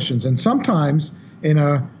good questions. And sometimes in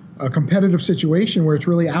a competitive situation where it's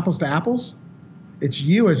really apples to apples, it's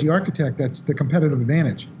you as the architect that's the competitive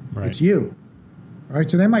advantage. Right. It's you. All right.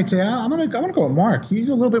 So they might say, I'm gonna go with Mark. He's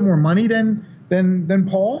a little bit more money than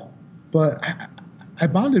Paul, but I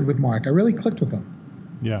bonded with Mark. I really clicked with him.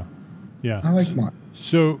 Yeah. I like Mark.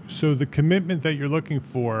 So the commitment that you're looking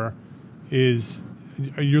for is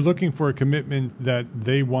you're looking for a commitment that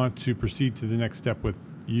they want to proceed to the next step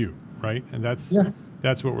with you, right? And that's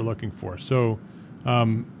what we're looking for. So,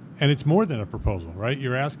 and it's more than a proposal, right?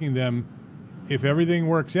 You're asking them, if everything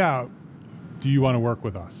works out, do you want to work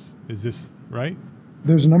with us? Is this right?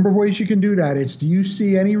 There's a number of ways you can do that. It's, do you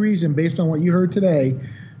see any reason based on what you heard today, do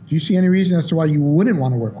you see any reason as to why you wouldn't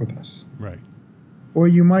want to work with us? Right. Or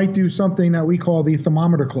you might do something that we call the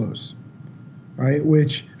thermometer close, right?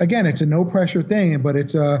 Which again, it's a no pressure thing, but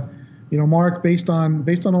it's Mark, based on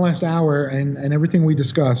the last hour and everything we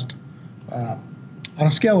discussed, on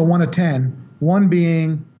a scale of 1 to 10, 1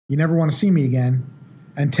 being you never want to see me again,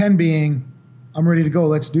 and 10 being I'm ready to go,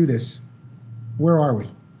 let's do this. Where are we?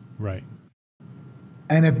 Right.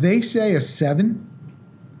 And if they say a 7,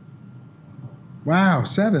 wow,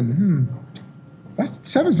 7, that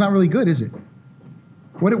 7's not really good, is it?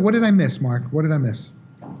 What did I miss, Mark? What did I miss?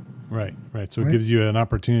 Right. So it gives you an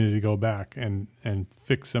opportunity to go back and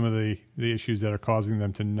fix some of the issues that are causing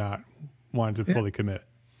them to not want to fully commit.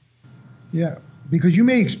 Yeah, because you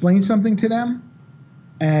may explain something to them,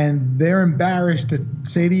 and they're embarrassed to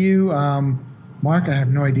say to you, Mark, I have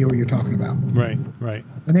no idea what you're talking about. Right.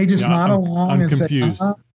 And they just nod along I'm and confused.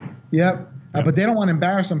 say, yep. But they don't want to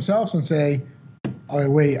embarrass themselves and say, oh,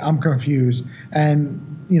 wait, I'm confused. And,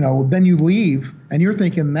 then you leave and you're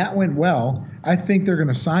thinking that went well. I think they're going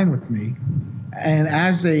to sign with me. And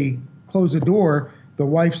as they close the door, the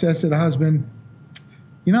wife says to the husband,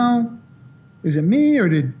 is it me or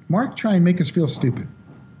did Mark try and make us feel stupid?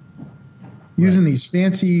 Using these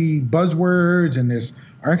fancy buzzwords and this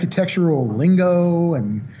architectural lingo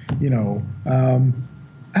and,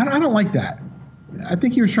 I don't like that. I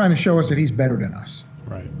think he was trying to show us that he's better than us.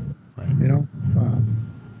 Right.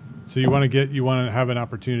 So you want to have an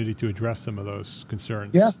opportunity to address some of those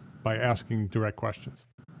concerns by asking direct questions.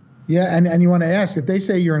 Yeah, and you want to ask, if they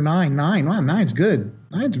say you're a 9, wow, 9's good.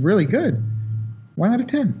 9's really good. 1 out of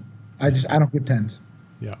 10. I don't give 10s.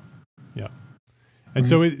 Yeah. And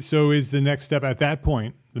so is the next step at that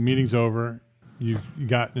point? The meeting's over. You've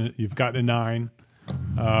gotten a 9,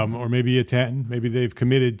 or maybe a 10. Maybe they've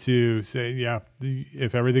committed to say,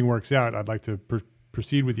 if everything works out, I'd like to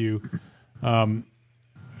proceed with you.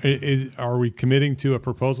 Are we committing to a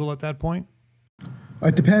proposal at that point?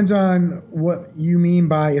 It depends on what you mean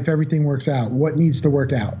by if everything works out. What needs to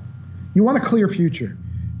work out? You want a clear future.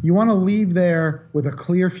 You want to leave there with a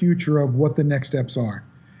clear future of what the next steps are.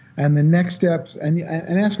 And the next steps, and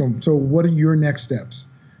ask them, so what are your next steps?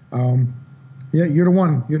 You're the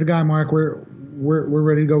one. You're the guy, Mark. We're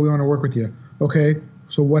ready to go. We want to work with you. Okay,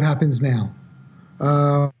 so what happens now?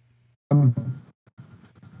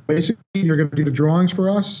 Basically, you're going to do the drawings for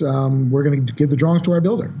us. We're going to give the drawings to our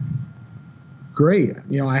builder. Great.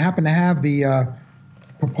 I happen to have the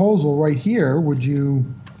proposal right here. Would you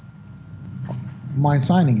mind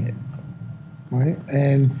signing it? Right.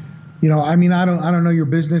 And, I don't know your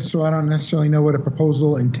business, so I don't necessarily know what a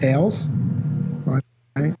proposal entails. Right.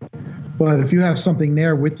 But if you have something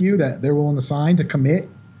there with you that they're willing to sign to commit,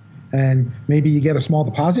 and maybe you get a small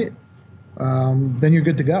deposit, then you're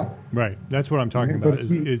good to go. Right. That's what I'm talking about.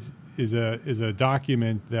 Is a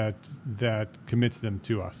document that commits them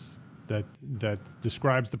to us. That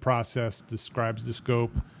describes the process, describes the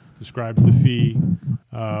scope, describes the fee,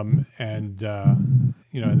 and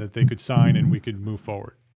that they could sign and we could move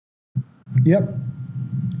forward. Yep,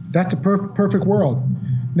 that's a perfect world.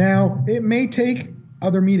 Now it may take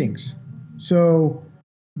other meetings, so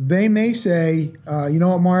they may say, you know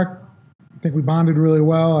what, Mark, I think we bonded really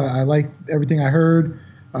well. I like everything I heard.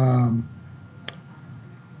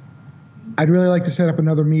 I'd really like to set up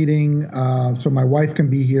another meeting so my wife can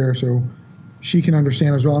be here, so she can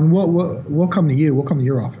understand as well. And we'll come to you. We'll come to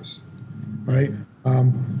your office, right?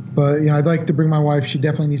 But I'd like to bring my wife. She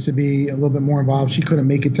definitely needs to be a little bit more involved. She couldn't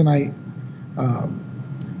make it tonight.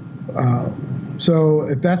 So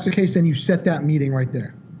if that's the case, then you set that meeting right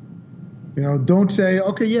there. Don't say,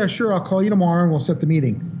 okay, yeah, sure, I'll call you tomorrow and we'll set the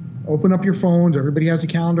meeting. Open up your phones. Everybody has a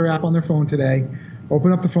calendar app on their phone today.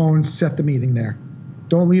 Open up the phone, set the meeting there.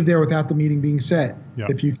 Don't leave there without the meeting being set. Yep.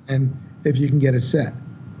 If you can get it set,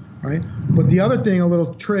 right? But the other thing, a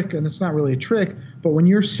little trick, and it's not really a trick, but when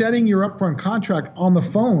you're setting your upfront contract on the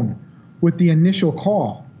phone with the initial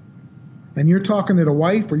call, and you're talking to the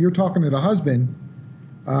wife or you're talking to the husband,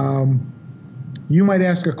 you might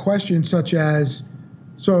ask a question such as,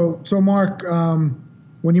 so Mark,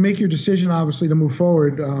 when you make your decision, obviously, to move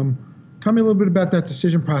forward, tell me a little bit about that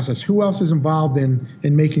decision process. Who else is involved in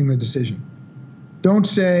making the decision? Don't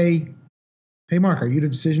say, hey, Mark, are you the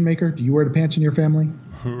decision maker? Do you wear the pants in your family?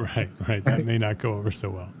 Right. That may not go over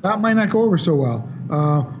so well. That might not go over so well.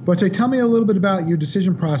 But say, tell me a little bit about your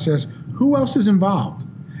decision process. Who else is involved?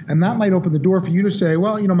 And that might open the door for you to say,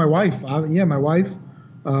 well, my wife. My wife,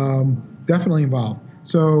 definitely involved.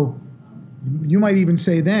 So you might even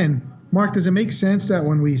say then, Mark, does it make sense that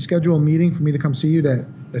when we schedule a meeting for me to come see you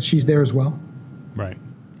that she's there as well? Right.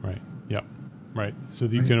 Yep. Right. So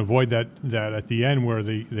that you can avoid that at the end where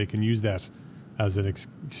they can use that as an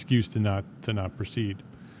excuse to not proceed.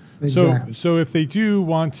 Exactly. So if they do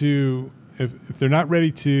want to, if they're not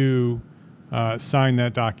ready to sign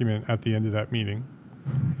that document at the end of that meeting,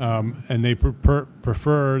 and they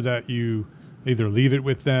prefer that you either leave it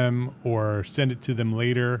with them or send it to them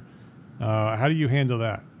later, how do you handle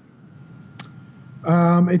that?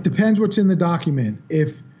 It depends what's in the document.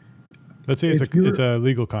 Let's say it's a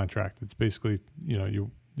legal contract. It's basically,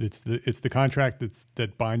 it's the contract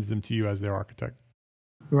that binds them to you as their architect.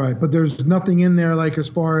 Right, but there's nothing in there like as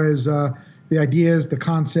far as the ideas, the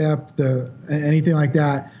concept, anything like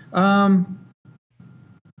that.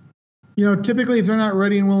 Typically if they're not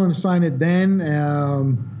ready and willing to sign it, then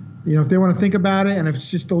if they want to think about it, and if it's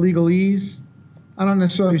just a legalese, I don't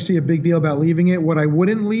necessarily see a big deal about leaving it. What I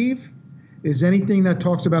wouldn't leave is anything that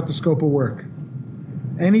talks about the scope of work.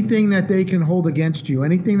 anything that they can hold against you,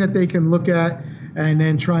 anything that they can look at and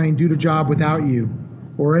then try and do the job without you,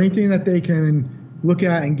 or anything that they can look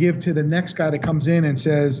at and give to the next guy that comes in and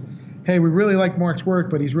says, hey, we really like Mark's work,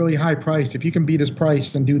 but he's really high priced. If you can beat his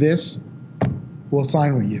price and do this, we'll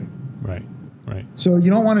sign with you. Right. So you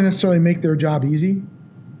don't want to necessarily make their job easy.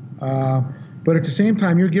 But at the same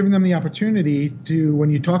time, you're giving them the opportunity to,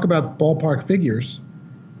 when you talk about ballpark figures,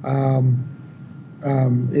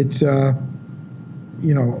 it's, what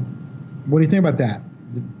do you think about that?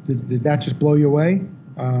 Did that just blow you away?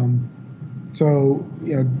 So,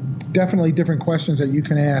 definitely different questions that you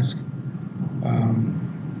can ask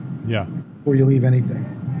before you leave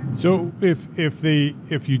anything. So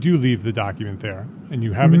if you do leave the document there and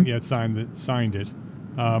you haven't yet signed it,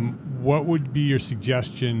 what would be your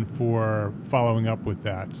suggestion for following up with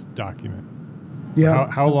that document? Yeah.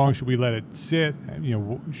 How long should we let it sit?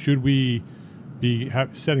 Should we be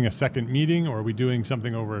setting a second meeting, or are we doing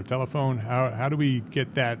something over a telephone? How do we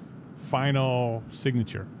get that final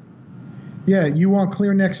signature? Yeah, you want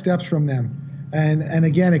clear next steps from them. And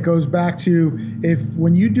again, it goes back to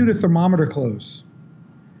when you do the thermometer close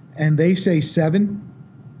and they say 7,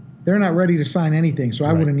 they're not ready to sign anything. So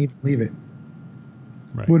I wouldn't even leave it.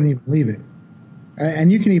 Right. Wouldn't even leave it.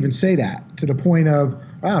 And you can even say that to the point of,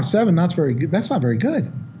 wow, 7, that's very good. That's not very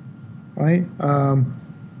good. Right.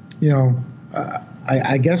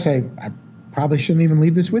 I guess I probably shouldn't even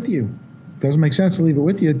leave this with you. It doesn't make sense to leave it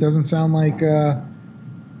with you. It doesn't sound like we're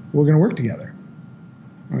going to work together.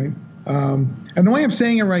 Right. And the way I'm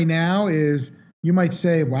saying it right now is you might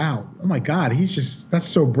say, wow, oh my God, that's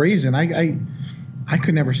so brazen. I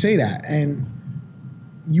could never say that. And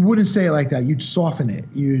you wouldn't say it like that. You'd soften it.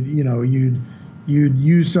 You'd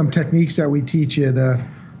use some techniques that we teach you, the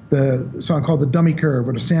something called the dummy curve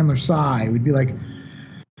or the Sandler sigh. We'd be like,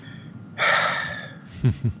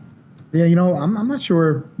 yeah, I'm not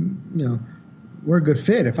sure, we're a good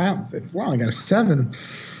fit. If we're only got a 7,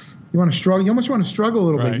 you want to struggle. You almost want to struggle a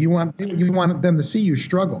little bit. You want them to see you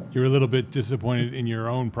struggle. You're a little bit disappointed in your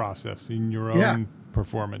own process, in your own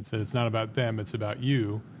performance. That it's not about them, it's about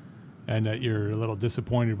you, and that you're a little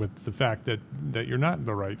disappointed with the fact that you're not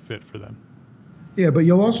the right fit for them. Yeah, but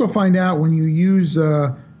you'll also find out when you use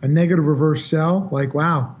a negative reverse sell, like,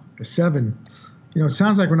 wow, a 7. It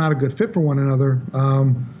sounds like we're not a good fit for one another.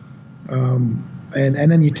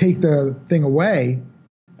 And then you take the thing away,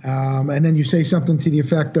 and then you say something to the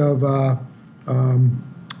effect of, well,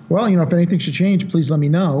 if anything should change, please let me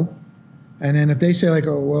know. And then if they say like,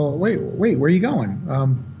 oh, well, wait, where are you going?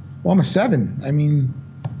 Well, I'm a 7. I mean,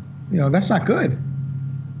 that's not good.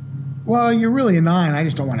 Well, you're really a 9. I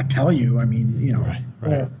just don't want to tell you. I mean,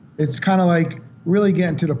 Right. It's kind of like really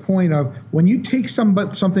getting to the point of when you take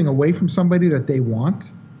something away from somebody that they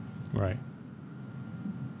want, right,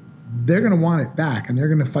 they're going to want it back and they're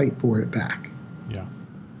going to fight for it back. Yeah.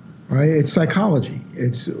 Right. It's psychology.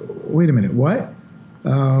 It's, wait a minute, what?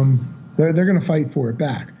 They're going to fight for it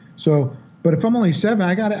back. So, but if I'm only 7,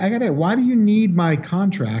 I got it. Why do you need my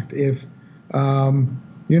contract if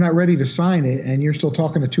you're not ready to sign it and you're still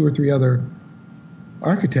talking to 2 or 3 other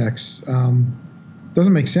architects?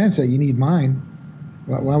 Doesn't make sense that you need mine.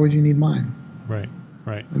 Why would you need mine? Right.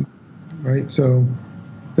 Right. So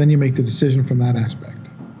then you make the decision from that aspect.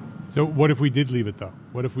 So what if we did leave it though?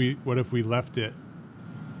 What if we left it?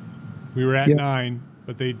 We were at 9,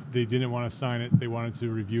 but they didn't want to sign it. They wanted to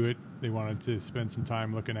review it. They wanted to spend some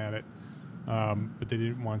time looking at it, but they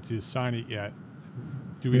didn't want to sign it yet.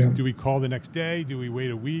 Do we call the next day? Do we wait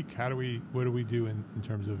a week? What do we do in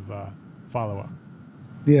terms of follow up?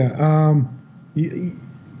 Yeah. You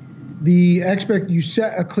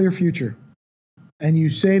set a clear future, and you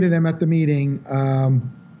say to them at the meeting,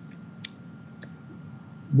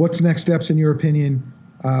 what's the next steps in your opinion?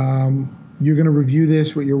 You're going to review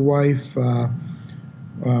this with your wife.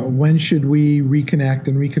 When should we reconnect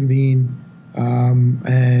and reconvene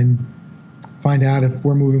and find out if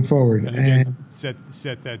we're moving forward? And again, set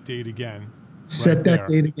that date again. Set that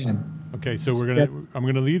date again. Okay, so I'm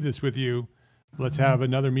gonna leave this with you. Let's have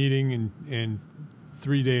another meeting in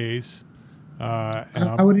 3 days.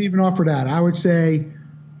 I would even offer that. I would say,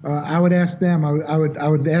 I would ask them. I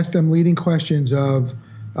would ask them leading questions of,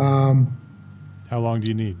 how long do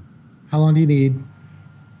you need? How long do you need?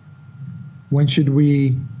 When should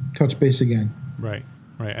we touch base again? Right,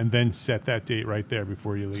 and then set that date right there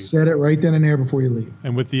before you leave. Set it right then and there before you leave.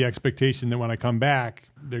 And with the expectation that when I come back,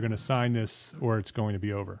 they're going to sign this, or it's going to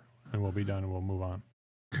be over, and we'll be done, and we'll move on.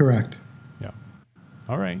 Correct. Yeah.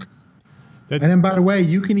 All right. And then, by the way,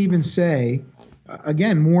 you can even say,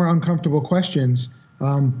 again, more uncomfortable questions.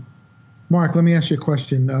 Mark, let me ask you a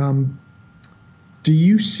question. Do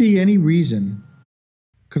you see any reason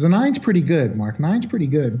because a 9's pretty good, Mark. 9's pretty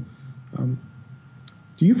good.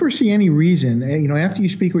 Do you foresee any reason, after you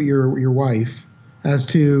speak with your wife, as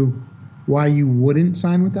to why you wouldn't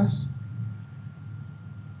sign with us?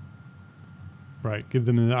 Right. Give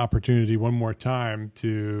them the opportunity one more time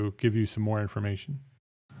to give you some more information.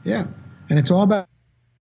 Yeah. And it's all about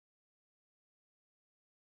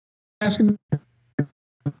asking.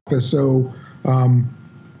 So,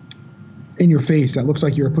 in your face, that looks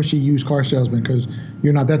like you're a pushy used car salesman, because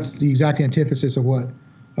you're not. That's the exact antithesis of what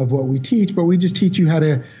we teach. But we just teach you how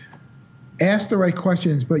to ask the right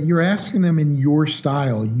questions, but you're asking them in your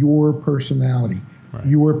style, your personality, right,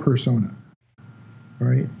 your persona.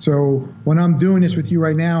 Right. So when I'm doing this with you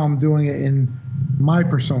right now, I'm doing it in my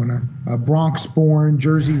persona, Bronx born,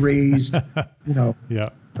 Jersey raised, Yeah.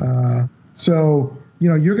 So,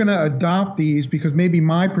 you're going to adopt these because maybe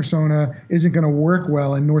my persona isn't going to work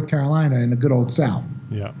well in North Carolina in the good old South.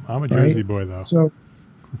 Yeah. I'm a Jersey boy, though. So,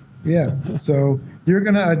 yeah. So you're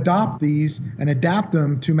going to adopt these and adapt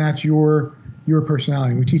them to match your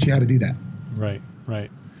personality. We teach you how to do that. Right. Right.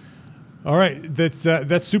 All right,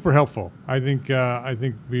 that's super helpful. I think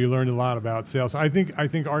we learned a lot about sales. I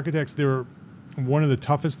think architects, one of the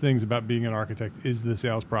toughest things about being an architect is the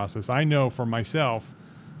sales process. I know for myself,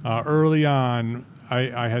 early on,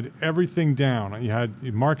 I had everything down.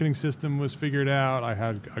 The marketing system was figured out. I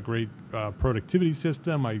had a great productivity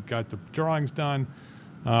system. I got the drawings done,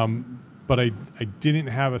 but I didn't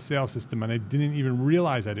have a sales system, and I didn't even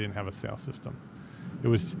realize I didn't have a sales system.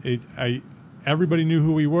 Everybody knew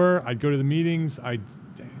who we were. I'd go to the meetings. I'd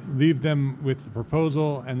leave them with the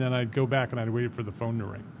proposal, and then I'd go back and I'd wait for the phone to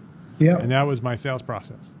ring. Yeah. And that was my sales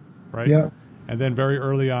process, right? Yeah. And then very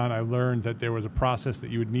early on, I learned that there was a process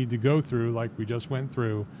that you would need to go through, like we just went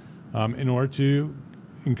through, in order to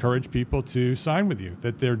encourage people to sign with you,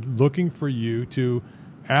 that they're looking for you to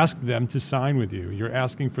ask them to sign with you. You're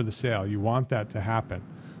asking for the sale. You want that to happen.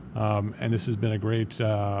 And this has been a great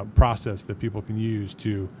process that people can use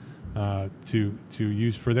to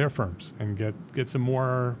use for their firms and get some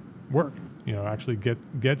more work. Actually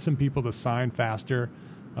get some people to sign faster,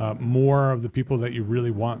 more of the people that you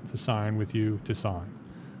really want to sign with you to sign.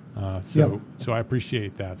 So I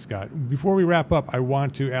appreciate that, Scott. Before we wrap up, I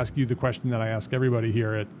want to ask you the question that I ask everybody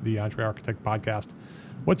here at the EntreArchitect podcast.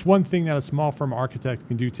 What's one thing that a small firm architect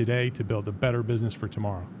can do today to build a better business for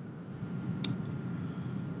tomorrow?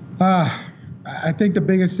 I think the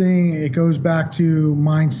biggest thing, it goes back to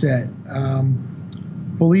mindset.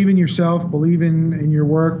 Believe in yourself, believe in your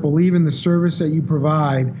work, believe in the service that you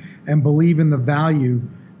provide, and believe in the value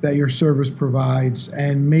that your service provides,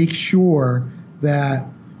 and make sure that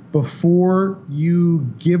before you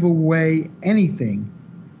give away anything,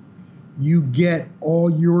 you get all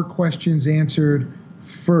your questions answered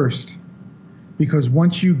first. Because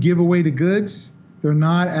once you give away the goods, they're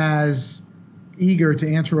not as eager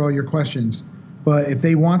to answer all your questions. But if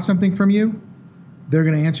they want something from you, they're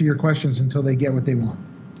going to answer your questions until they get what they want.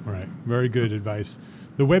 All right. Very good advice.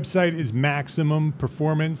 The website is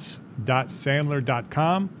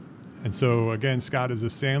maximumperformance.sandler.com. And so, again, Scott is a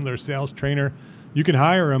Sandler sales trainer. You can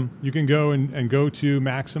hire him. You can go and go to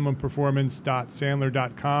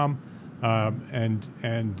maximumperformance.sandler.com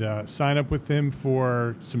and sign up with him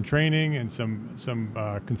for some training and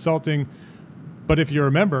some consulting. But if you're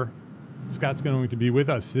a member, Scott's going to be with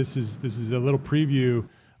us. This is a little preview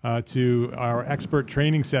to our expert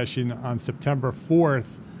training session on September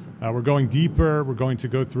 4th. We're going deeper. We're going to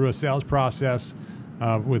go through a sales process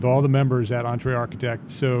with all the members at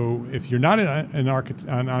EntreArchitect. So if you're not an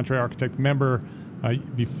EntreArchitect member,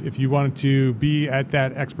 if you wanted to be at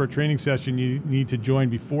that expert training session, you need to join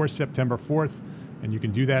before September 4th. And you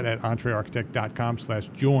can do that at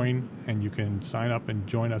entrearchitect.com/join, and you can sign up and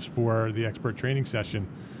join us for the expert training session.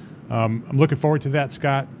 I'm looking forward to that,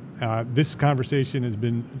 Scott. This conversation has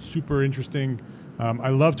been super interesting. I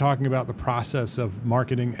love talking about the process of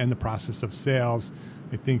marketing and the process of sales.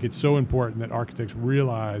 I think it's so important that architects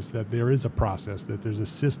realize that there is a process, that there's a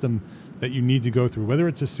system that you need to go through. Whether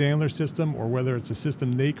it's a Sandler system or whether it's a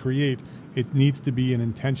system they create, it needs to be an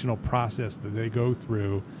intentional process that they go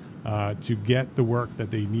through to get the work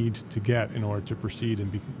that they need to get in order to proceed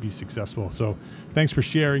and be successful. So thanks for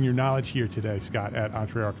sharing your knowledge here today, Scott, at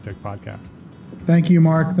EntreArchitect Podcast. Thank you,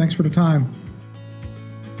 Mark. Thanks for the time.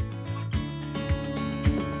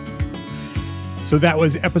 So that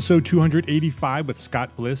was episode 285 with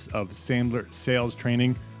Scott Bliss of Sandler Sales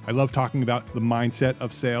Training. I love talking about the mindset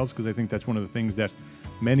of sales because I think that's one of the things that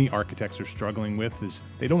many architects are struggling with is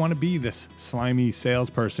they don't want to be this slimy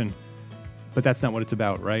salesperson. But that's not what it's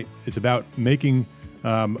about, right? It's about making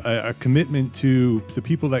a commitment to the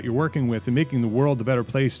people that you're working with and making the world a better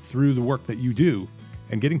place through the work that you do.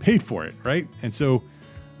 and getting paid for it, right? And so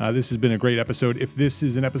this has been a great episode. If this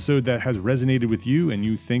is an episode that has resonated with you and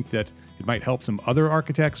you think that it might help some other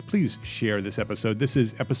architects, please share this episode. This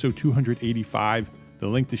is episode 285. The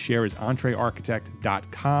link to share is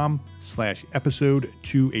entrearchitect.com/episode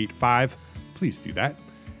 285. Please do that.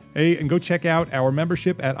 Hey, and go check out our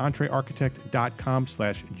membership at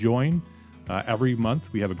entrearchitect.com/join. Every month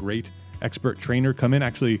we have a great expert trainer come in.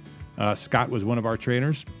 Actually, Scott was one of our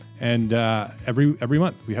trainers. And every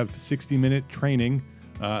month we have 60-minute training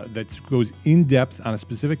that goes in depth on a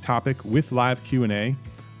specific topic with live Q&A.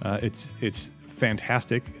 It's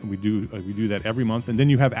fantastic. We do that every month, and then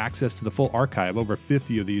you have access to the full archive, over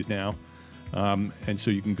 50 of these now, and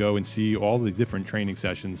so you can go and see all the different training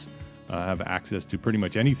sessions. Have access to pretty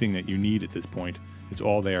much anything that you need at this point. It's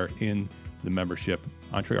all there in the membership,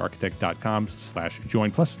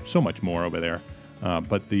 entrearchitect.com/join. Plus, so much more over there.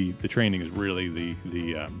 But the training is really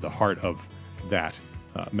the heart of that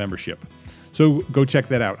membership. So go check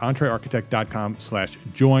that out,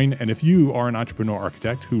 entrearchitect.com/join. And if you are an entrepreneur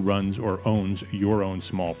architect who runs or owns your own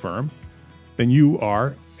small firm, then you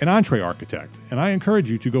are an Entre Architect. And I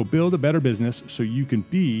encourage you to go build a better business so you can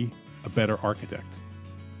be a better architect.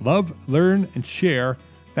 Love, learn, and share.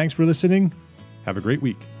 Thanks for listening. Have a great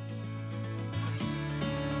week.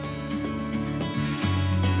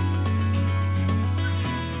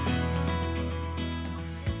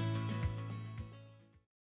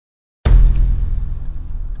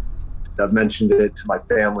 I've mentioned it to my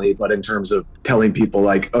family, but in terms of telling people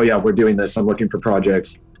like, oh yeah, we're doing this, I'm looking for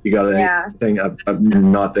projects, you got anything?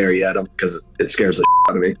 I'm not there yet because it scares the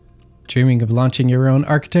out of me. Dreaming of launching your own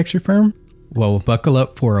architecture firm? Well, buckle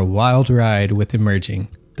up for a wild ride with Emerging,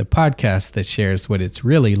 the podcast that shares what it's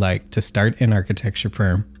really like to start an architecture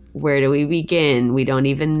firm. Where do we begin? We don't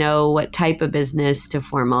even know what type of business to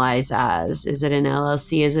formalize as. Is it an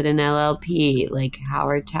LLC? Is it an LLP? Like, how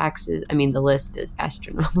are taxes? I mean, the list is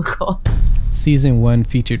astronomical. Season 1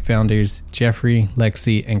 featured founders Jeffrey,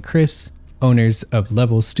 Lexi, and Chris, owners of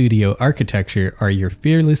Level Studio Architecture, are your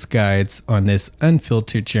fearless guides on this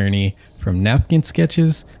unfiltered journey from napkin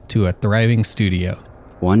sketches to a thriving studio.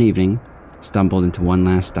 One evening, stumbled into one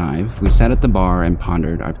last dive, we sat at the bar and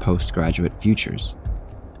pondered our postgraduate futures.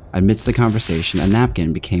 Amidst the conversation, a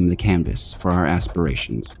napkin became the canvas for our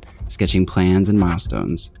aspirations, sketching plans and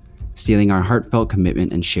milestones, sealing our heartfelt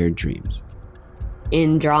commitment and shared dreams.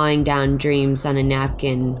 In drawing down dreams on a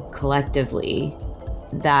napkin collectively,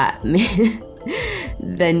 that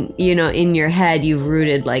then, in your head, you've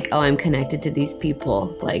rooted like, oh, I'm connected to these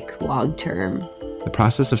people, like long term. The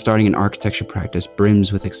process of starting an architecture practice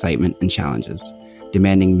brims with excitement and challenges,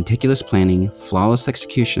 demanding meticulous planning, flawless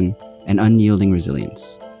execution, and unyielding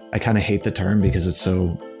resilience. I kind of hate the term because it's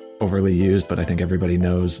so overly used, but I think everybody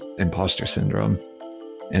knows imposter syndrome.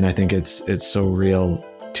 And I think it's so real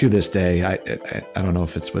to this day. I don't know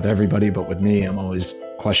if it's with everybody, but with me, I'm always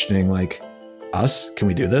questioning like, us, can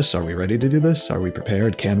we do this? Are we ready to do this? Are we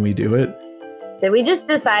prepared? Can we do it? Did we just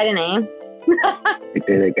decide a name? We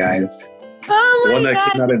did it, guys. Oh my God. One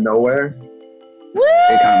that came out of nowhere. Woo!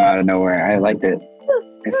 It came out of nowhere. I liked it.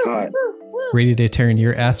 I saw it. Ready to turn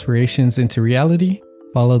your aspirations into reality?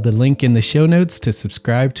 Follow the link in the show notes to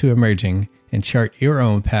subscribe to Emerging and chart your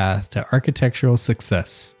own path to architectural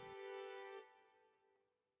success.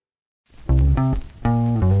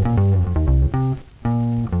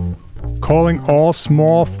 Calling all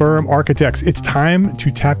small firm architects. It's time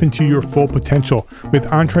to tap into your full potential with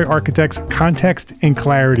Entre Architect's Context and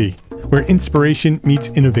Clarity, where inspiration meets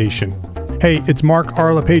innovation. Hey, it's Mark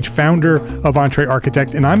R. LePage, founder of Entre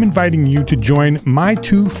Architect, and I'm inviting you to join my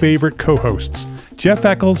two favorite co-hosts, Jeff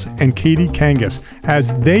Eccles and Katie Kangas,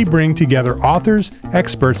 as they bring together authors,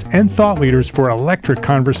 experts, and thought leaders for electric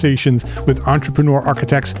conversations with entrepreneur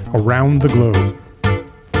architects around the globe.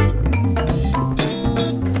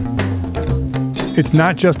 It's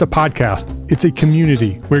not just a podcast, it's a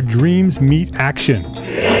community where dreams meet action.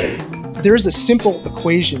 There's a simple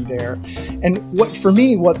equation there. And what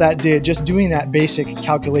that did, just doing that basic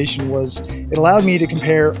calculation, was it allowed me to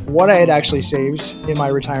compare what I had actually saved in my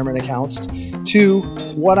retirement accounts to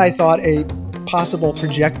what I thought a possible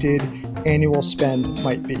projected annual spend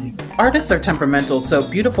might be. Artists are temperamental, so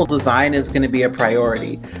beautiful design is going to be a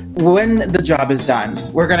priority. When the job is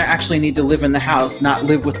done, we're going to actually need to live in the house, not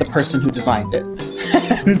live with the person who designed it.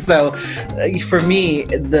 And so for me,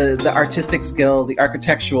 the artistic skill, the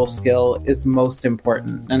architectural skill is most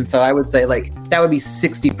important. And so I would say that would be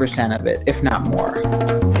 60% of it, if not more.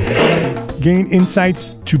 Gain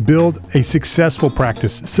insights to build a successful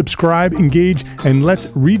practice. Subscribe, engage, and let's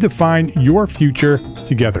redefine your future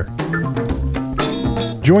together.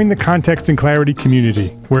 Join the Context and Clarity community,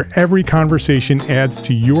 where every conversation adds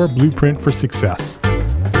to your blueprint for success.